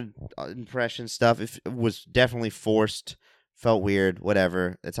standard impression stuff. It was definitely forced, felt weird,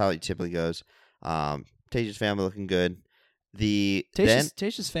 whatever. That's how it typically goes. Tasha's family looking good.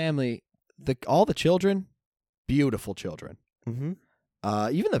 Tasha's family, all the children, beautiful children. Mm-hmm.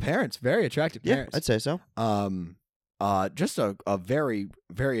 Even the parents, very attractive parents. Yeah, I'd say so. Just a very,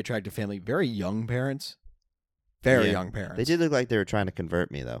 very attractive family. Very young parents. Very young parents. They did look like they were trying to convert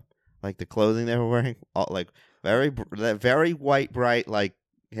me, though. Like the clothing they were wearing, very white, bright. Like,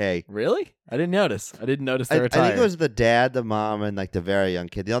 hey, really? I didn't notice. Their attire. I think it was the dad, the mom, and like the very young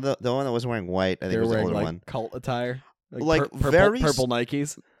kid. The one that wasn't wearing white, I think it was the older one. Cult attire, purple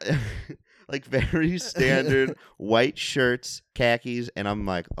Nikes, like very standard white shirts, khakis, and I'm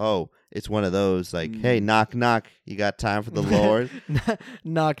like, oh, it's one of those. Like, hey, knock, knock. You got time for the Lord?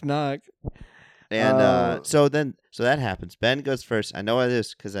 Knock, knock. And so that happens. Ben goes first. I know it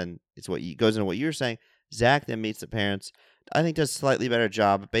is because then it's goes into what you were saying. Zach then meets the parents. I think does a slightly better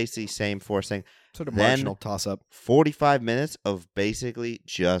job. Basically, same forcing. Sort of marginal toss up. 45 minutes of basically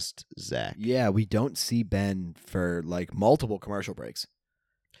just Zach. Yeah, we don't see Ben for multiple commercial breaks.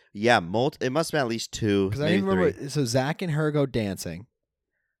 Yeah, it must have been at least two. Because I remember. So Zach and her go dancing.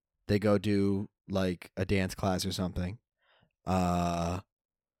 They go do a dance class or something.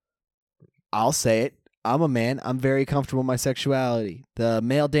 I'll say it. I'm a man. I'm very comfortable in my sexuality. The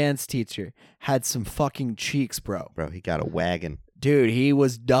male dance teacher had some fucking cheeks, bro. Bro, he got a wagon. Dude, he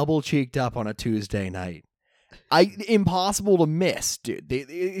was double cheeked up on a Tuesday night. Impossible to miss, dude.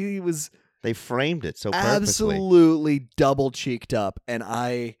 They framed it so perfectly. Absolutely double cheeked up, and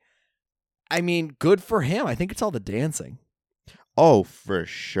I mean, good for him. I think it's all the dancing. Oh, for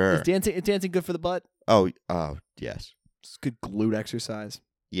sure. Is dancing good for the butt? Oh, yes. It's good glute exercise.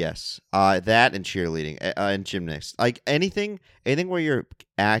 Yes, that and cheerleading and gymnastics, anything where you're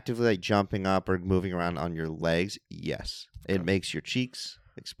actively jumping up or moving around on your legs. Yes, it makes your cheeks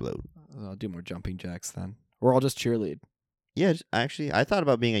explode. I'll do more jumping jacks then, or I'll just cheerlead. Yeah, actually, I thought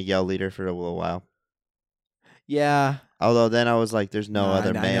about being a yell leader for a little while. Yeah. Although then I was like, there's no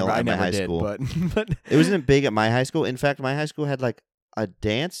other male I at my never high did, school. but It wasn't big at my high school. In fact, my high school had like a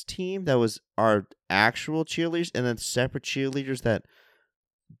dance team that was our actual cheerleaders, and then separate cheerleaders that.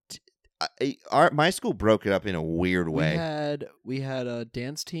 My school broke it up in a weird way. We had a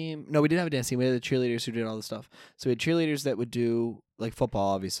dance team. No, we didn't have a dance team. We had the cheerleaders who did all the stuff. So we had cheerleaders that would do like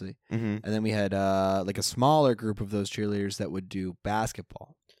football, obviously, Mm-hmm. and then we had like a smaller group of those cheerleaders that would do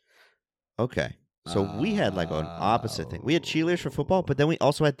basketball. Okay. So we had like an opposite thing. We had cheerleaders for football, but then we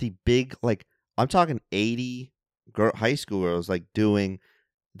also had the big, like, I'm talking 80 high school girls, like, doing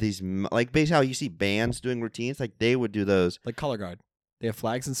these, like, basically how you see bands doing routines. Like, they would do those. Like color guard. They have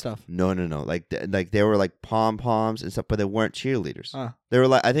flags and stuff. No. Like they were like pom-poms and stuff, but they weren't cheerleaders. Huh. They were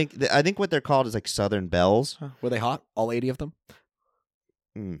like, I think what they're called is like Southern Belles. Huh. Were they hot? All 80 of them?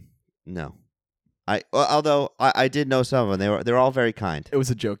 No. Although I did know some of them. They were all very kind. It was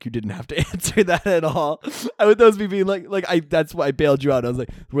a joke. You didn't have to answer that at all. I would those be being that's why I bailed you out. I was like,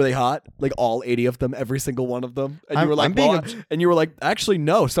 were they hot? Like all 80 of them, every single one of them? And you were like, and you were like, actually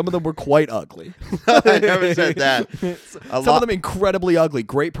no, some of them were quite ugly. I never said that. Some of them incredibly ugly,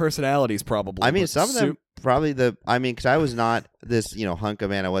 great personalities probably. I mean, some of them probably because I was not this hunk of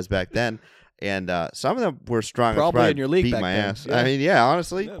man I was back then, and some of them were strong. Probably in your league beat back my then. ass. Yeah. I mean, yeah,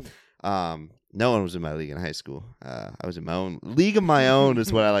 honestly. Yeah. No one was in my league in high school. I was in my own league of my own,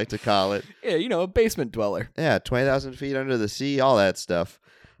 is what I like to call it. Yeah, a basement dweller. Yeah, 20,000 feet under the sea, all that stuff.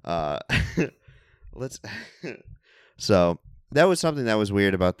 So that was something that was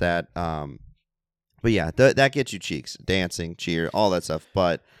weird about that. But yeah, that gets you cheeks, dancing, cheer, all that stuff.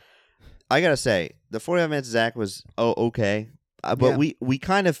 But I gotta say, the 45 minutes Zach was okay. But we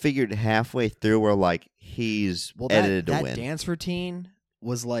kind of figured halfway through we're like, he's edited to win. That dance routine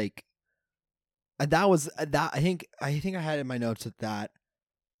was like. That was that. I think I had in my notes that.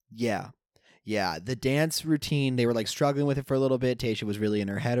 Yeah, the dance routine. They were like struggling with it for a little bit. Tayshia was really in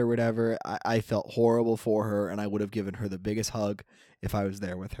her head or whatever. I felt horrible for her, and I would have given her the biggest hug if I was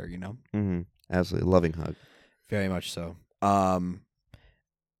there with her. Mm-hmm. Absolutely loving hug. Very much so.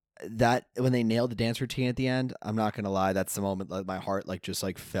 That when they nailed the dance routine at the end, I'm not gonna lie. That's the moment that my heart just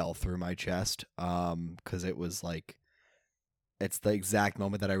fell through my chest. Because it was like, it's the exact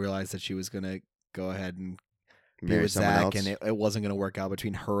moment that I realized that she was gonna go ahead and be with Zach, and it wasn't going to work out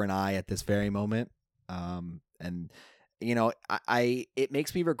between her and I at this very moment. And it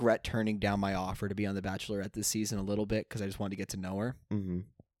makes me regret turning down my offer to be on The Bachelorette this season a little bit because I just wanted to get to know her. Mm-hmm.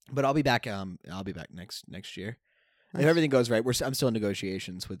 But I'll be back. I'll be back next year nice. If everything goes right. I'm still in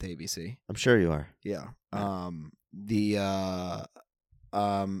negotiations with ABC. I'm sure you are. Yeah.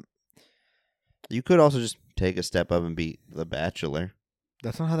 You could also just take a step up and be The Bachelor.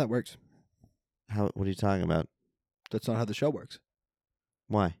 That's not how that works. What are you talking about? That's not how the show works.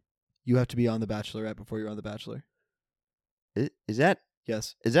 Why? You have to be on The Bachelorette before you're on The Bachelor. Is that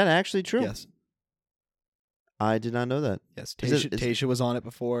Yes? Is that actually true? Yes. I did not know that. Yes. Tayshia was on it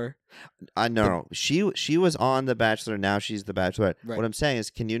before. No. She was on The Bachelor. Now she's The Bachelorette. Right. What I'm saying is,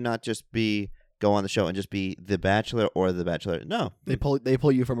 can you not just go on the show and just be The Bachelor or The Bachelorette? No. They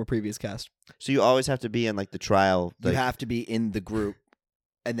pull you from a previous cast. So you always have to be in like the trial. You have to be in the group.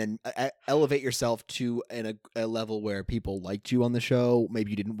 And then elevate yourself to a level where people liked you on the show. Maybe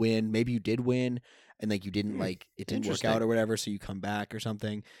you didn't win. Maybe you did win, and like you didn't it didn't work out or whatever. So you come back or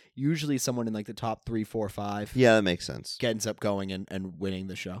something. Usually, someone in like the top 3, 4, 5. Yeah, that makes sense. Ends up going and winning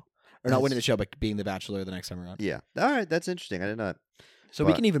the show, or not winning the show, but being the Bachelor the next time around. Yeah. All right, that's interesting. I did not. So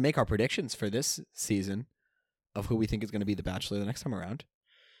we can even make our predictions for this season of who we think is going to be the Bachelor the next time around.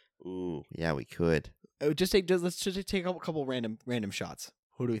 Ooh, yeah, we could. Let's just take a couple random shots.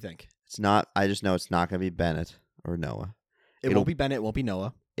 Who do we think? It's not. I just know it's not going to be Bennett or Noah. It won't be Bennett. It won't be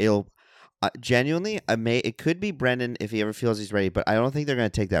Noah. It'll genuinely. It could be Brendan if he ever feels he's ready, but I don't think they're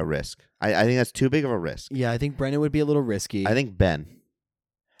going to take that risk. I think that's too big of a risk. Yeah, I think Brendan would be a little risky. I think Ben.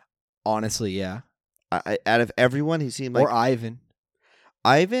 Honestly, yeah. Out of everyone, he seemed like or Ivan.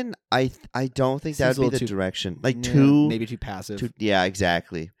 Ivan, I don't think that would be the direction. Like maybe too passive. Yeah,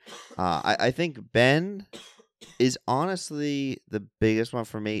 exactly. I think Ben is honestly the biggest one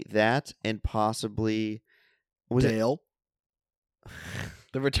for me. That and possibly Dale.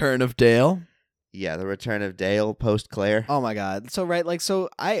 The return of Dale. Yeah, the return of Dale post Claire. Oh my God! So right, like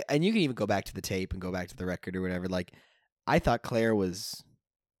and you can even go back to the tape and go back to the record or whatever. Like, I thought Claire was.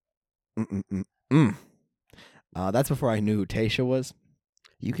 That's before I knew who Tayshia was.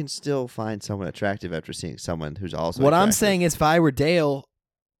 You can still find someone attractive after seeing someone who's also. What attractive. I'm saying is, if I were Dale,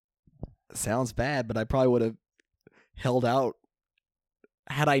 sounds bad, but I probably would have held out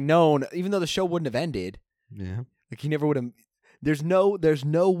had I known, even though the show wouldn't have ended. Yeah. Like he never would have. There's no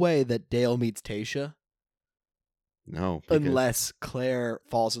way that Dale meets Tayshia No, because, unless Claire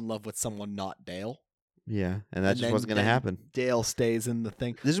falls in love with someone not Dale. yeah, and that just then- wasn't going to then happen. Dale stays in the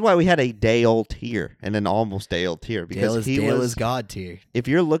thing. This is why we had a Dale tier and an almost Dale tier because Dale is God tier. If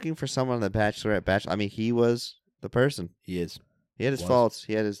you're looking for someone on the Bachelorette, I mean, he was the person. He is. He had his Was. faults.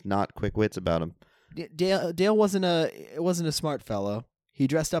 He had his not quick wits about him. Dale wasn't a smart fellow. He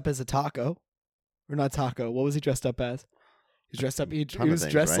dressed up as a taco, or not taco. What was he dressed up as? He was dressed up. He Ton of was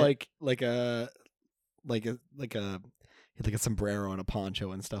things, dressed right? like a he had like a sombrero and a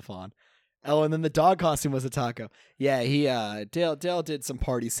poncho and stuff on. Oh, and then the dog costume was a taco. Yeah, he Dale did some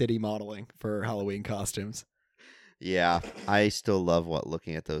Party City modeling for Halloween costumes. Yeah, I still love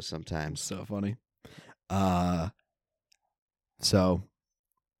looking at those sometimes. So funny. So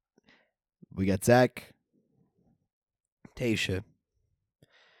we got Zach, Tayshia.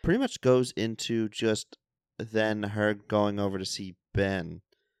 Pretty much goes into just then her going over to see Ben,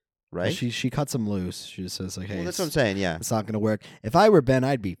 right? She cuts him loose. She just says like, "Hey, Well, that's what I'm saying. Yeah, it's not gonna work. If I were Ben,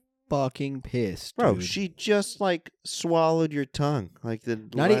 I'd be fucking pissed, bro, dude." she just like swallowed your tongue like the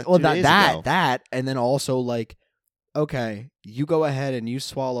Not last well, 2 not days that ago. that, and then also like, okay, you go ahead and you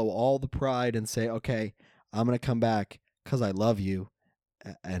swallow all the pride and say, okay, I'm gonna come back because I love you,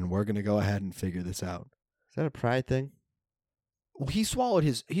 and we're gonna go ahead and figure this out. Is that a pride thing? Well, he swallowed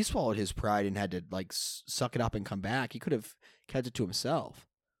his pride and had to like suck it up and come back. He could have kept it to himself.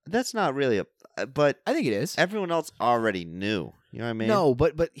 That's not really but I think it is. everyone else already knew. You know what I mean? No,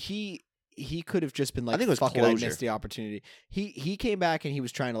 but he could have just been like, I think it was "Fuck it, I closure. missed the opportunity." He came back and he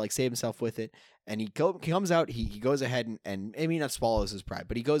was trying to like save himself with it, and he comes out. He goes ahead and maybe not swallows his pride,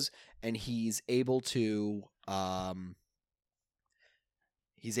 but he goes and he's able to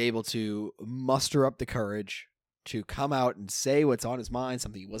muster up the courage to come out and say what's on his mind,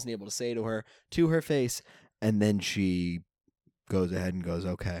 something he wasn't able to say to her face, and then she goes ahead and goes,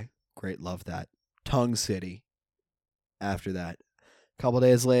 "Okay, great, love that." Tongue City. After that, a couple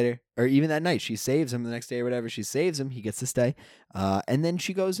days later, or even that night, she saves him the next day or whatever. She saves him. He gets to stay. And then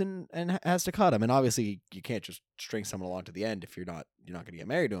she goes and has to cut him. And obviously, you can't just string someone along to the end if you're not going to get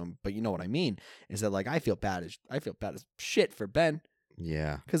married to him. But you know what I mean? Is that like I feel bad as shit for Ben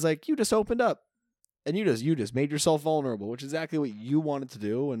Yeah. because like you just opened up and you just made yourself vulnerable, which is exactly what you wanted to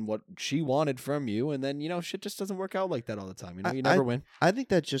do and what she wanted from you. And then shit just doesn't work out like that all the time. You never win. I think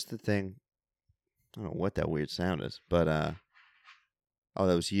that's just the thing. I don't know what that weird sound is, but oh,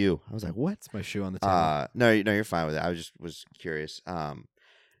 that was you. I was like, what? It's my shoe on the table. No, you're fine with it. I was curious.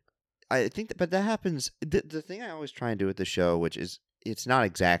 I think, but that happens. The thing I always try and do with the show, which is it's not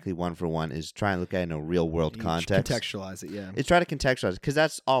exactly one for one, is try and look at it in a real world You context. contextualize it, yeah. It's try to contextualize because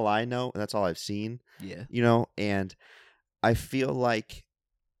that's all I know and that's all I've seen. Yeah. And I feel like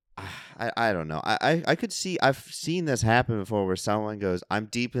I don't know. I could see I've seen this happen before where someone goes, "I'm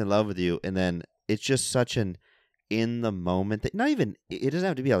deep in love with you," and then it's just such an in the moment that not even it doesn't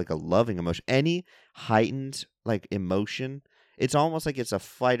have to be like a loving emotion. Any heightened like emotion, it's almost like it's a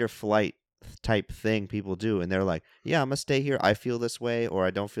fight or flight type thing people do, and they're like, "Yeah, I'm gonna stay here. I feel this way, or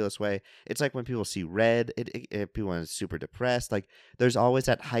I don't feel this way." It's like when people see red, people are super depressed. Like there's always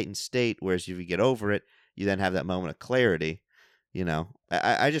that heightened state. Whereas if you get over it, you then have that moment of clarity.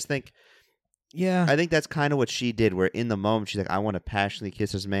 I just think. Yeah. I think that's kind of what she did. Where in the moment she's like, "I want to passionately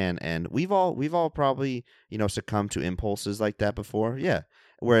kiss this man," and we've all probably succumbed to impulses like that before. Yeah,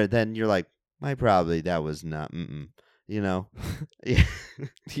 where then you're like, that was not, yeah,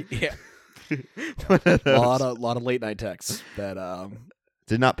 Yeah. One of A those. lot of late night texts that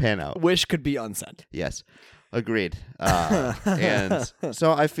Did not pan out. wish could be unsent. Yes, agreed. And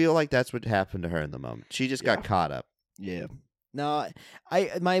so I feel like that's what happened to her in the moment. She just got caught up. Yeah. No,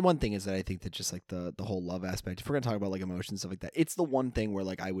 my one thing is that I think that just like the whole love aspect, if we're gonna talk about like emotions and stuff like that, it's the one thing where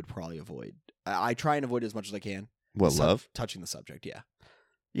like I would probably avoid. I try and avoid it as much as I can. What, love? Touching the subject, yeah.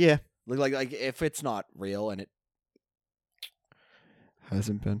 Yeah. Like if it's not real and it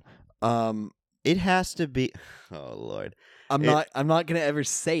hasn't been. It has to be. Oh Lord. I'm not gonna ever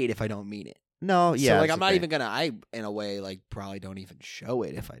say it if I don't mean it. No. Yeah. So like that's I'm the not thing. even gonna. I in a way like probably don't even show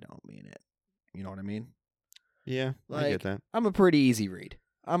it if I don't mean it. You know what I mean? Yeah, I Like, get that. I'm a pretty easy read.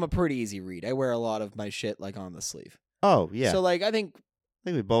 I wear a lot of my shit like on the sleeve. Oh yeah. So like I think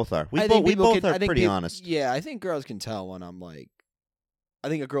we both are. We I think both people can- are I think pretty peop- honest. Yeah, I think girls can tell when I'm like. I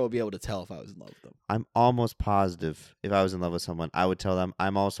think a girl would be able to tell if I was in love with them. I'm almost positive if I was in love with someone, I would tell them.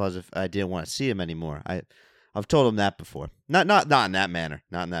 I'm almost positive I didn't want to see him anymore. I've told them that before. Not in that manner.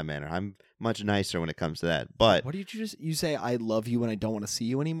 Not in that manner. I'm much nicer when it comes to that. But What did you say? I love you when I don't want to see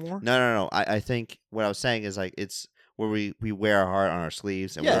you anymore. no. I think what I was saying is like it's where we wear our heart on our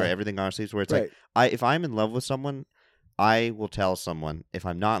sleeves and we Yeah. wear everything on our sleeves. Where it's Right. like if I'm in love with someone, I will tell someone. If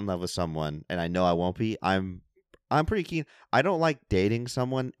I'm not in love with someone and I know I won't be, I'm I'm pretty keen. I don't like dating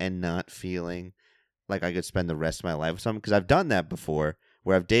someone and not feeling like I could spend the rest of my life with someone, because I've done that before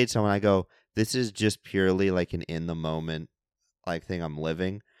where I've dated someone. I go, this is just purely like an in the moment like thing I'm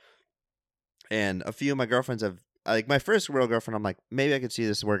living. And a few of my girlfriends have, like my first real girlfriend, I'm like, maybe I could see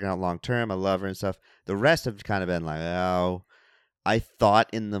this working out long term. I love her and stuff. The rest have kind of been like, oh, I thought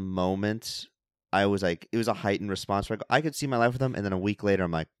in the moment, I was like, it was a heightened response where I could see my life with them. And then a week later,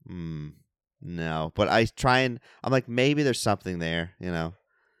 I'm like, no. But I try and, I'm like, maybe there's something there, you know?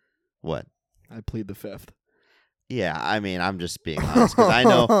 What? I plead the fifth. Yeah, I mean, I'm just being honest, because I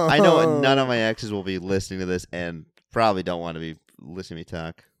know none of my exes will be listening to this and probably don't want to be listening to me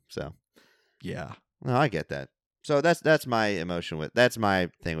talk. So, yeah, no, I get that. So that's my emotion with, that's my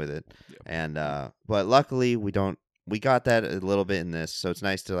thing with it. Yeah. And but luckily we got that a little bit in this, so it's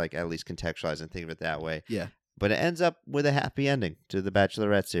nice to like at least contextualize and think of it that way. Yeah. But it ends up with a happy ending to the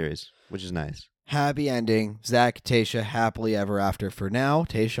Bachelorette series, which is nice. Happy ending. Zach, Tasha, happily ever after for now.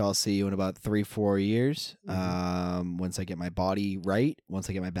 Tasha, I'll see you in about 3-4 years. Once I get my body right, once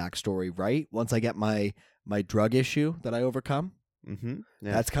I get my backstory right, once I get my drug issue that I overcome. Mm-hmm.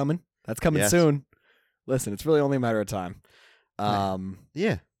 Yeah. That's coming. That's coming soon. Listen, it's really only a matter of time.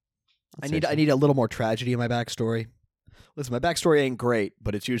 Yeah. I need a little more tragedy in my backstory. Listen, my backstory ain't great,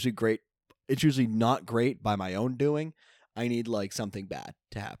 but it's usually great. It's usually not great by my own doing. I need like something bad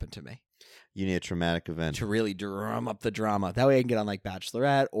to happen to me. You need a traumatic event to really drum up the drama. That way I can get on like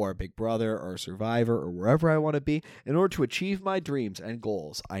Bachelorette or Big Brother or Survivor or wherever I want to be. In order to achieve my dreams and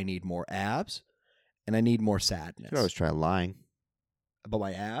goals, I need more abs and I need more sadness. You could always try lying. About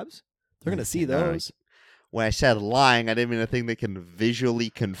my abs? They're going to see those. When I said lying, I didn't mean a thing they can visually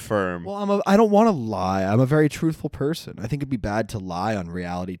confirm. Well, I don't want to lie. I'm a very truthful person. I think it'd be bad to lie on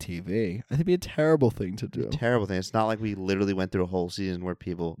reality TV. I think it'd be a terrible thing to do. Terrible thing. It's not like we literally went through a whole season where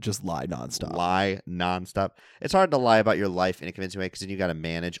people just lie nonstop. It's hard to lie about your life in a convincing way, because then you got to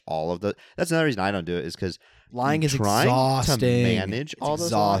manage all of the. That's another reason I don't do it, is because lying is exhausting. To manage all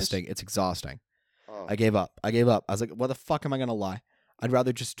those lies. It's exhausting. Oh. I gave up. I was like, what the fuck am I gonna lie? I'd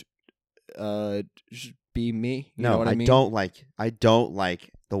rather just be me. You know what I mean? I don't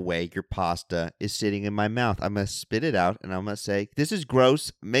like the way your pasta is sitting in my mouth. I'm gonna spit it out and I'm gonna say, "This is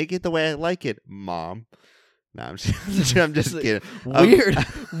gross. Make it the way I like it, Mom." No, I'm just kidding.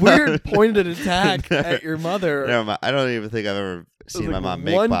 Weird pointed attack at your mother. Never mind. I don't even think I've ever seen my mom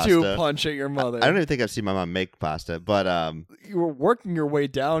make pasta. 1-2 punch at your mother. I don't even think I've seen my mom make pasta, but you were working your way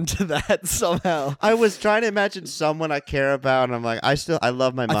down to that somehow. I was trying to imagine someone I care about, and I'm like, I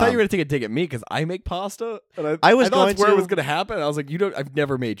love my mom. I thought you were gonna take a dig at me because I make pasta, and I thought going that's where to, it was gonna happen. And I was like, I've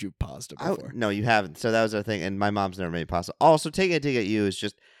never made you pasta before. No, you haven't. So that was our thing, and my mom's never made pasta. Also, taking a dig at you is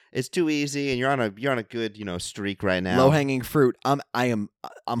just. It's too easy, and you're on a good streak right now. Low hanging fruit. I'm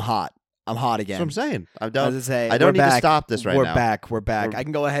hot. I'm hot again. That's what I'm saying. I don't need to stop this right now. We're back. I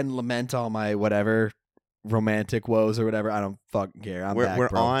can go ahead and lament all my whatever romantic woes or whatever. I don't fucking care. We're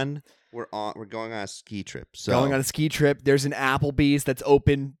going on a ski trip. So going on a ski trip. There's an Applebee's that's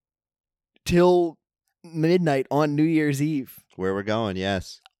open till midnight on New Year's Eve. Where we're going,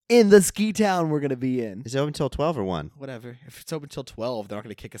 yes. In the ski town we're gonna be in. Is it open till 12 or 1? Whatever. If it's open till 12, they're not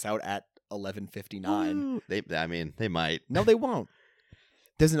gonna kick us out at 11:59. They might. No, they won't.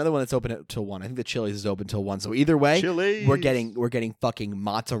 There's another one that's open till 1. I think the Chili's is open till 1. So either way, Chili's. we're getting fucking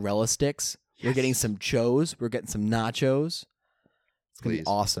mozzarella sticks. Yes. We're getting some chos. We're getting some nachos. It's gonna be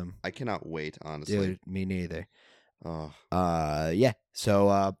awesome. I cannot wait, honestly. Dude, me neither. Oh. Yeah.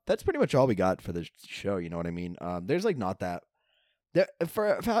 So that's pretty much all we got for the show. You know what I mean? There's like not that.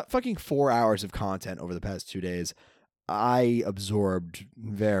 For fucking 4 hours of content over the past 2 days, I absorbed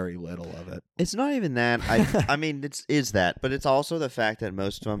very little of it. It's not even that. I mean, it's that, but it's also the fact that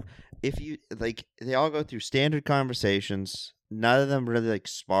most of them, if you like, they all go through standard conversations. None of them really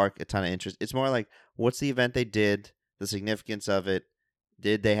spark a ton of interest. It's more like, what's the event they did, the significance of it.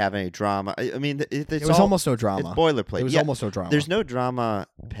 Did they have any drama? I mean, there was almost no drama. It's boilerplate. There was almost no drama. There's no drama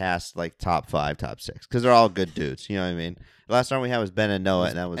past top 5, top 6, because they're all good dudes. You know what I mean? The last time we had was Ben and Noah,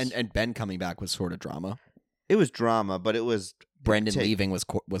 and that was and Ben coming back was sort of drama. It was drama, but it was Brendan leaving was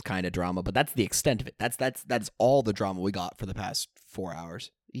kind of drama, but that's the extent of it. That's all the drama we got for the past 4 hours.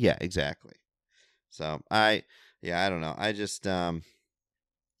 Yeah, exactly. So I don't know. I just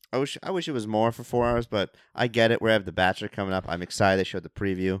I wish it was more for 4 hours, but I get it. We have The Bachelor coming up. I'm excited. They showed the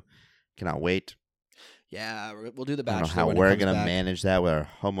preview. Cannot wait. Yeah, we'll do The Bachelor. I don't know how we're going to manage that with our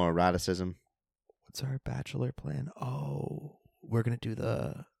homoeroticism. What's our Bachelor plan? Oh, we're going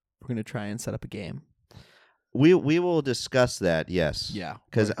to try and set up a game. We will discuss that. Yes. Yeah,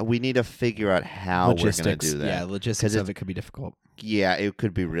 Because we need to figure out how we're going to do that. Yeah, logistics of it could be difficult. Yeah, it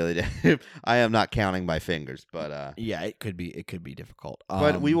could be really. I am not counting my fingers, but yeah, it could be difficult.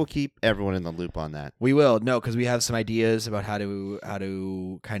 But we will keep everyone in the loop on that. We will because we have some ideas about how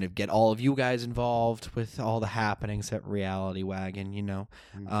to kind of get all of you guys involved with all the happenings at Reality Wagon.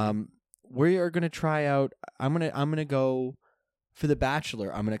 Mm-hmm. We are gonna try out. I'm gonna go for The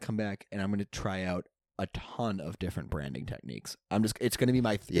Bachelor. I'm gonna come back and I'm gonna try out a ton of different branding techniques. It's gonna be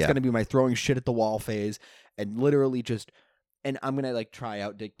my throwing shit at the wall phase and literally just. And I'm gonna like try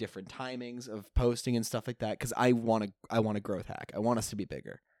out different timings of posting and stuff like that because I want a growth hack. I want us to be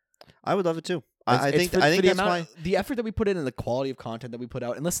bigger. I would love it too. I think that's why the effort that we put in and the quality of content that we put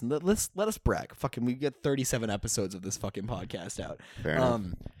out. And listen, let us brag. Fucking, we get 37 episodes of this fucking podcast out. Fair enough.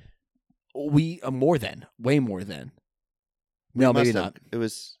 We way more than. No, maybe not. It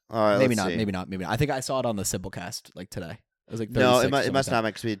was maybe not. Maybe not. I think I saw it on the Simplecast like today. It was like 36, no, it must not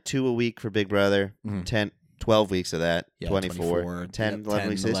because we had 2 a week for Big Brother, 12 weeks of that, 24, 10, 11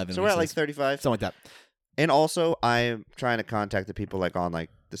 weeks. So we're at like 35. Something like that. And also, I'm trying to contact the people like on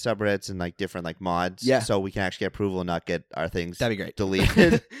like the subreddits and like different like mods, so we can actually get approval and not get our things that'd be great.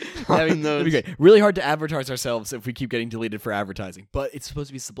 deleted. That'd be great. Really hard to advertise ourselves if we keep getting deleted for advertising, but it's supposed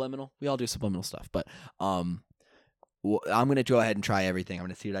to be subliminal. We all do subliminal stuff, but I'm going to go ahead and try everything. I'm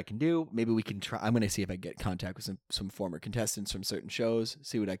going to see what I can do. Maybe we can try. I'm going to see if I can get contact with some former contestants from certain shows,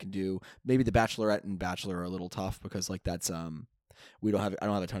 see what I can do. Maybe the Bachelorette and Bachelor are a little tough because like that's I don't have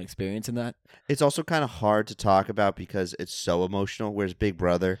a ton of experience in that. It's also kind of hard to talk about because it's so emotional, whereas Big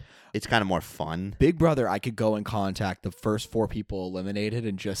Brother, it's kind of more fun. Big Brother, I could go and contact the first 4 people eliminated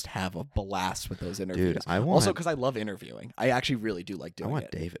and just have a blast with those interviews. Dude, also because I love interviewing. I actually really do like doing it. I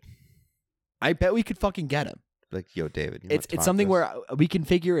want David. I bet we could fucking get him. Like, yo, David. It's something where we can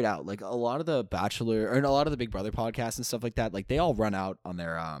figure it out. Like a lot of the Bachelor or a lot of the Big Brother podcasts and stuff like that, like they all run out on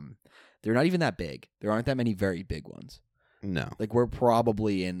their they're not even that big. There aren't that many very big ones. No. Like we're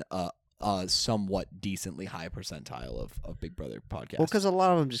probably in a somewhat decently high percentile of Big Brother podcasts. Well, because a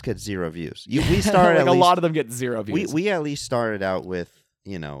lot of them just get 0 views. We started like a lot of them get 0 views. We at least started out with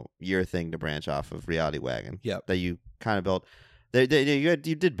your thing to branch off of Reality Wagon. Yeah. That you kind of built. You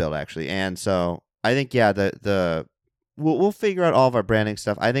did build actually, and so. I think we'll figure out all of our branding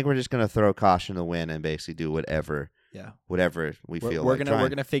stuff. I think we're just gonna throw caution to the wind and basically do whatever we feel. We're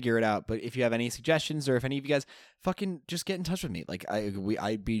gonna figure it out. But if you have any suggestions or if any of you guys fucking just get in touch with me, like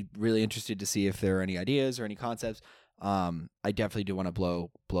I'd be really interested to see if there are any ideas or any concepts. I definitely do want to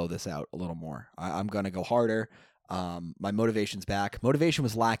blow this out a little more. I'm gonna go harder. My motivation's back. Motivation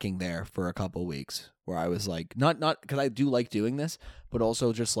was lacking there for a couple weeks where I was like, not because I do like doing this, but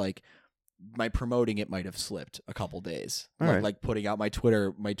also just like. My promoting it might have slipped a couple days, like putting out my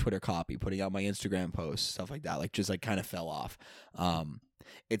Twitter copy, putting out my Instagram posts, stuff like that. Like just like kind of fell off.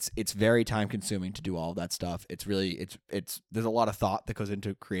 It's very time consuming to do all of that stuff. It's really there's a lot of thought that goes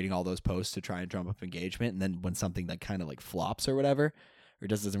into creating all those posts to try and drum up engagement. And then when something that kind of like flops or whatever, or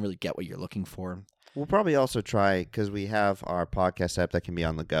doesn't really get what you're looking for, we'll probably also try because we have our podcast app that can be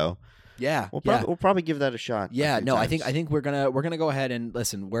on the go. Yeah, we'll probably give that a shot. Yeah, no, times. I think we're gonna go ahead and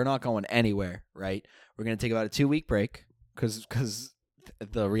listen. We're not going anywhere, right? We're gonna take about a 2-week break because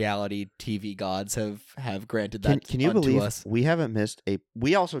the reality TV gods have granted that. Can you believe us. We haven't missed a?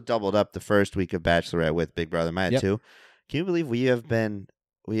 We also doubled up the first week of Bachelorette with Big Brother. I had 2. Can you believe we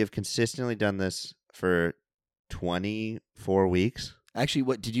have consistently done this for 24 weeks? Actually,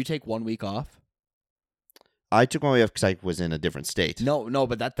 what did you take 1 week off? I took 1 week off because I was in a different state. No,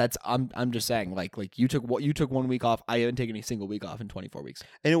 but that's I'm just saying like you took 1 week off. I haven't taken a single week off in 24 weeks.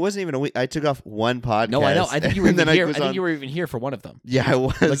 And it wasn't even a week. I took off one podcast. No, I know. I think you were even here. I think you were even here for one of them. Yeah, I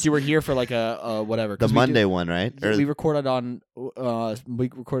was. Like you were here for like a whatever. The Monday one, right? We recorded on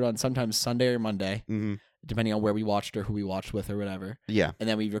sometimes Sunday or Monday, depending on where we watched or who we watched with or whatever. Yeah, and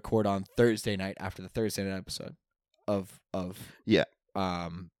then we record on Thursday night after the Thursday night episode of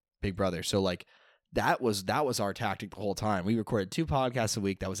Big Brother. So like. That was our tactic the whole time. We recorded 2 podcasts a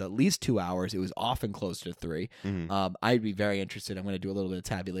week. That was at least 2 hours. It was often close to 3. I'd be very interested. I'm going to do a little bit of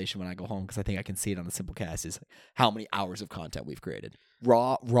tabulation when I go home because I think I can see it on the Simplecast is how many hours of content we've created.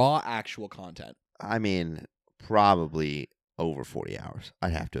 Raw actual content. I mean, probably over 40 hours.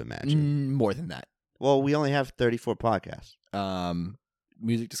 I'd have to imagine. More than that. Well, we only have 34 podcasts.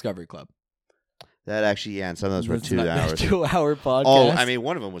 Music Discovery Club. That actually, and some of those were 2 hours. 2 hour podcast. Oh, I mean,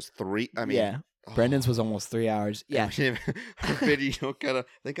 one of them was 3. I mean, yeah. Brendan's was almost 3 hours. Yeah. Video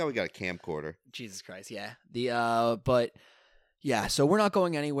thank God we got a camcorder. Jesus Christ, yeah. But yeah, so we're not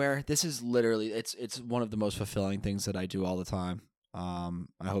going anywhere. This is literally it's one of the most fulfilling things that I do all the time.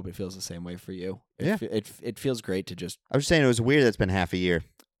 I hope it feels the same way for you. Yeah. It feels great to just. I was just saying it was weird that it's been half a year.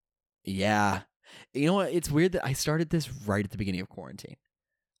 Yeah. You know what? It's weird that I started this right at the beginning of quarantine.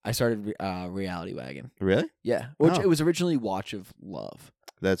 I started Reality Wagon. Really? Yeah. Which Oh. it was originally Watch of Love.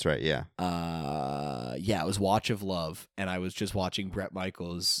 That's right. Yeah. Yeah, it was Watch of Love, and I was just watching Bret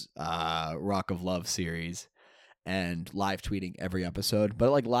Michaels' Rock of Love series and live tweeting every episode.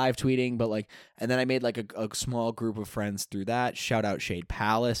 But like live tweeting, and then I made like a small group of friends through that. Shout out Shade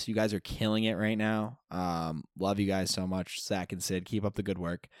Palace. You guys are killing it right now. Love you guys so much. Zach and Sid, keep up the good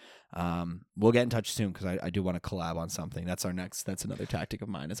work. We'll get in touch soon because I do want to collab on something. That's another tactic of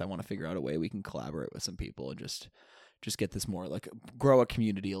mine, is I want to figure out a way we can collaborate with some people and just get this more, like, grow a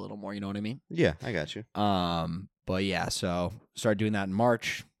community a little more, you know what I mean? Yeah, I got you. But yeah, so started doing that in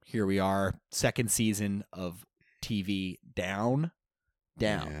March. Here we are, second season of TV down.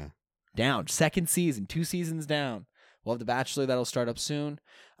 Second season, 2 seasons down. We'll have The Bachelor that'll start up soon.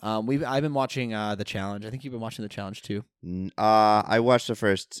 I've been watching The Challenge. I think you've been watching The Challenge too. I watched the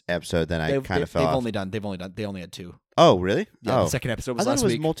first episode, then I kind of fell off. They only had 2. Oh, really? Yeah, oh. The second episode was I thought last it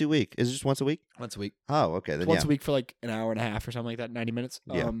was week. multi-week. Is it just once a week? Once a week. Oh, okay. Then Once a week for like an hour and a half or something like that, 90 minutes.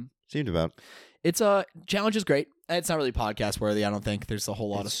 Yeah. Seemed about. It's Challenge is great. It's not really podcast worthy. I don't think there's a whole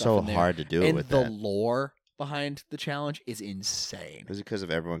lot of stuff so in there. hard to do it And with the that. lore behind The Challenge is insane. Is it because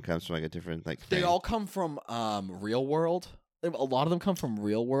of everyone comes from like a different thing? They all come from Real World. A lot of them come from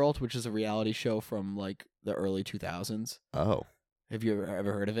Real World, which is a reality show from like the early 2000s. Oh. Have you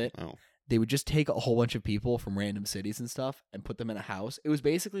ever heard of it? Oh. They would just take a whole bunch of people from random cities and stuff and put them in a house. It was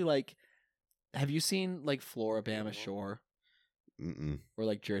basically like, have you seen like Floribama Shore? Mm-mm. Or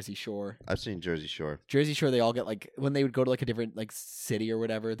like Jersey Shore? I've seen Jersey Shore. Jersey Shore, they all get like, when they would go to like a different like city or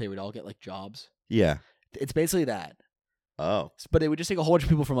whatever, they would all get like jobs. Yeah. It's basically that. Oh. But it would just take a whole bunch of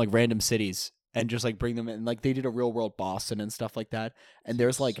people from like random cities and just like bring them in. Like they did a Real World Boston and stuff like that. And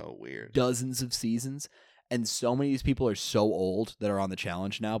there's like so weird. dozens of seasons. And so many of these people are so old that are on The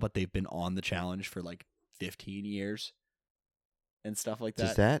Challenge now, but they've been on The Challenge for like 15 years and stuff like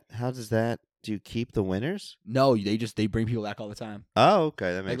that. Do you keep the winners? No, they bring people back all the time. Oh,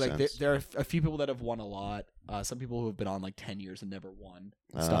 okay. That makes like sense. there are a few people that have won a lot. Some people who have been on like 10 years and never won.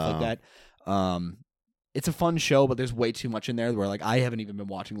 Stuff like that. It's a fun show, but there's way too much in there where like I haven't even been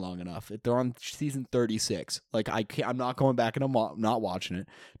watching long enough. They're on season 36. Like I'm not going back and I'm not watching it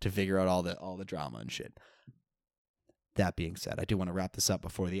to figure out all the drama and shit. That being said, I do want to wrap this up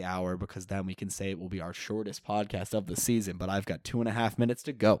before the hour because then we can say it will be our shortest podcast of the season, but I've got 2.5 minutes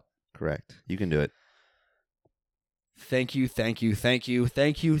to go. Correct. You can do it. Thank you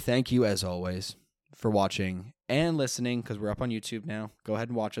as always for watching and listening, because we're up on YouTube now. Go ahead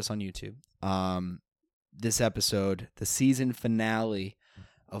and watch us on YouTube. This episode, the season finale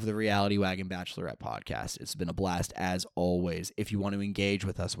of the Reality Wagon Bachelorette podcast. It's been a blast as always. If you want to engage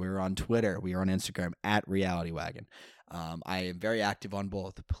with us, we're on Twitter. We are on Instagram at Reality Wagon. I am very active on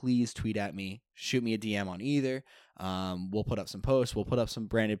both. Please tweet at me. Shoot me a DM on either. We'll put up some posts. We'll put up some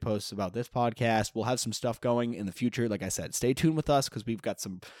branded posts about this podcast. We'll have some stuff going in the future. Like I said, stay tuned with us because we've got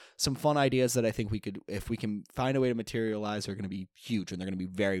some fun ideas that I think we could, if we can find a way to materialize, are going to be huge and they're going to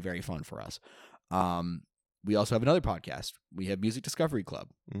be very, very fun for us. We also have another podcast. We have Music Discovery Club.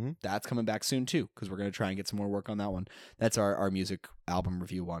 Mm-hmm. That's coming back soon too, because we're going to try and get some more work on that one. That's our music album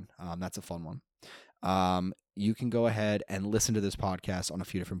review one. That's a fun one. You can go ahead and listen to this podcast on a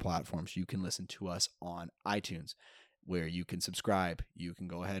few different platforms. You can listen to us on iTunes, where you can subscribe. You can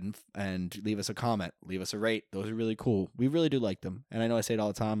go ahead and leave us a comment, leave us a rate. Those are really cool. We really do like them. And I know I say it all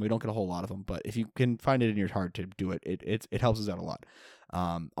the time. We don't get a whole lot of them, but if you can find it in your heart to do it, it helps us out a lot.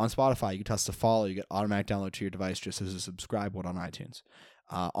 On Spotify, you can tell us to follow. You get automatic download to your device just as a subscribe one on iTunes.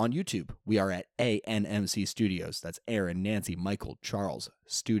 On YouTube, we are at ANMC Studios. That's Aaron, Nancy, Michael, Charles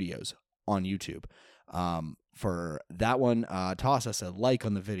Studios on YouTube. For that one, toss us a like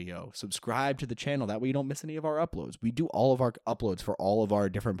on the video. Subscribe to the channel. That way you don't miss any of our uploads. We do all of our uploads for all of our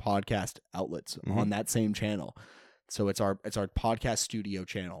different podcast outlets on that same channel. So it's our podcast studio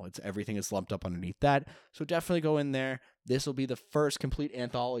channel. Everything is lumped up underneath that. So definitely go in there. This will be the first complete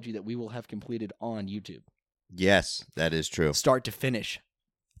anthology that we will have completed on YouTube. Yes, that is true. Start to finish.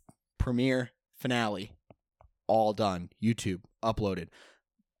 Premiere, finale, all done. YouTube, uploaded.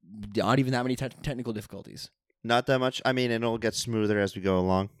 Not even that many technical difficulties. Not that much. I mean, it'll get smoother as we go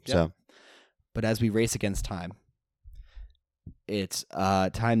along. Yep. So, but as we race against time, it's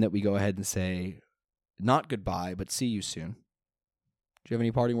time that we go ahead and say not goodbye, but see you soon. Do you have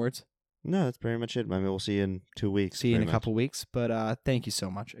any parting words? No, that's pretty much it. I mean, we'll see you in 2 weeks. See you in a couple weeks. But thank you so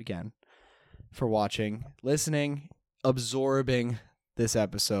much again for watching, listening, absorbing this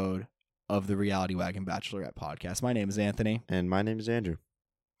episode of the Reality Wagon Bachelorette podcast. My name is Anthony, And my name is Andrew.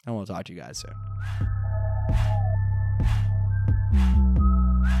 and we'll talk to you guys soon.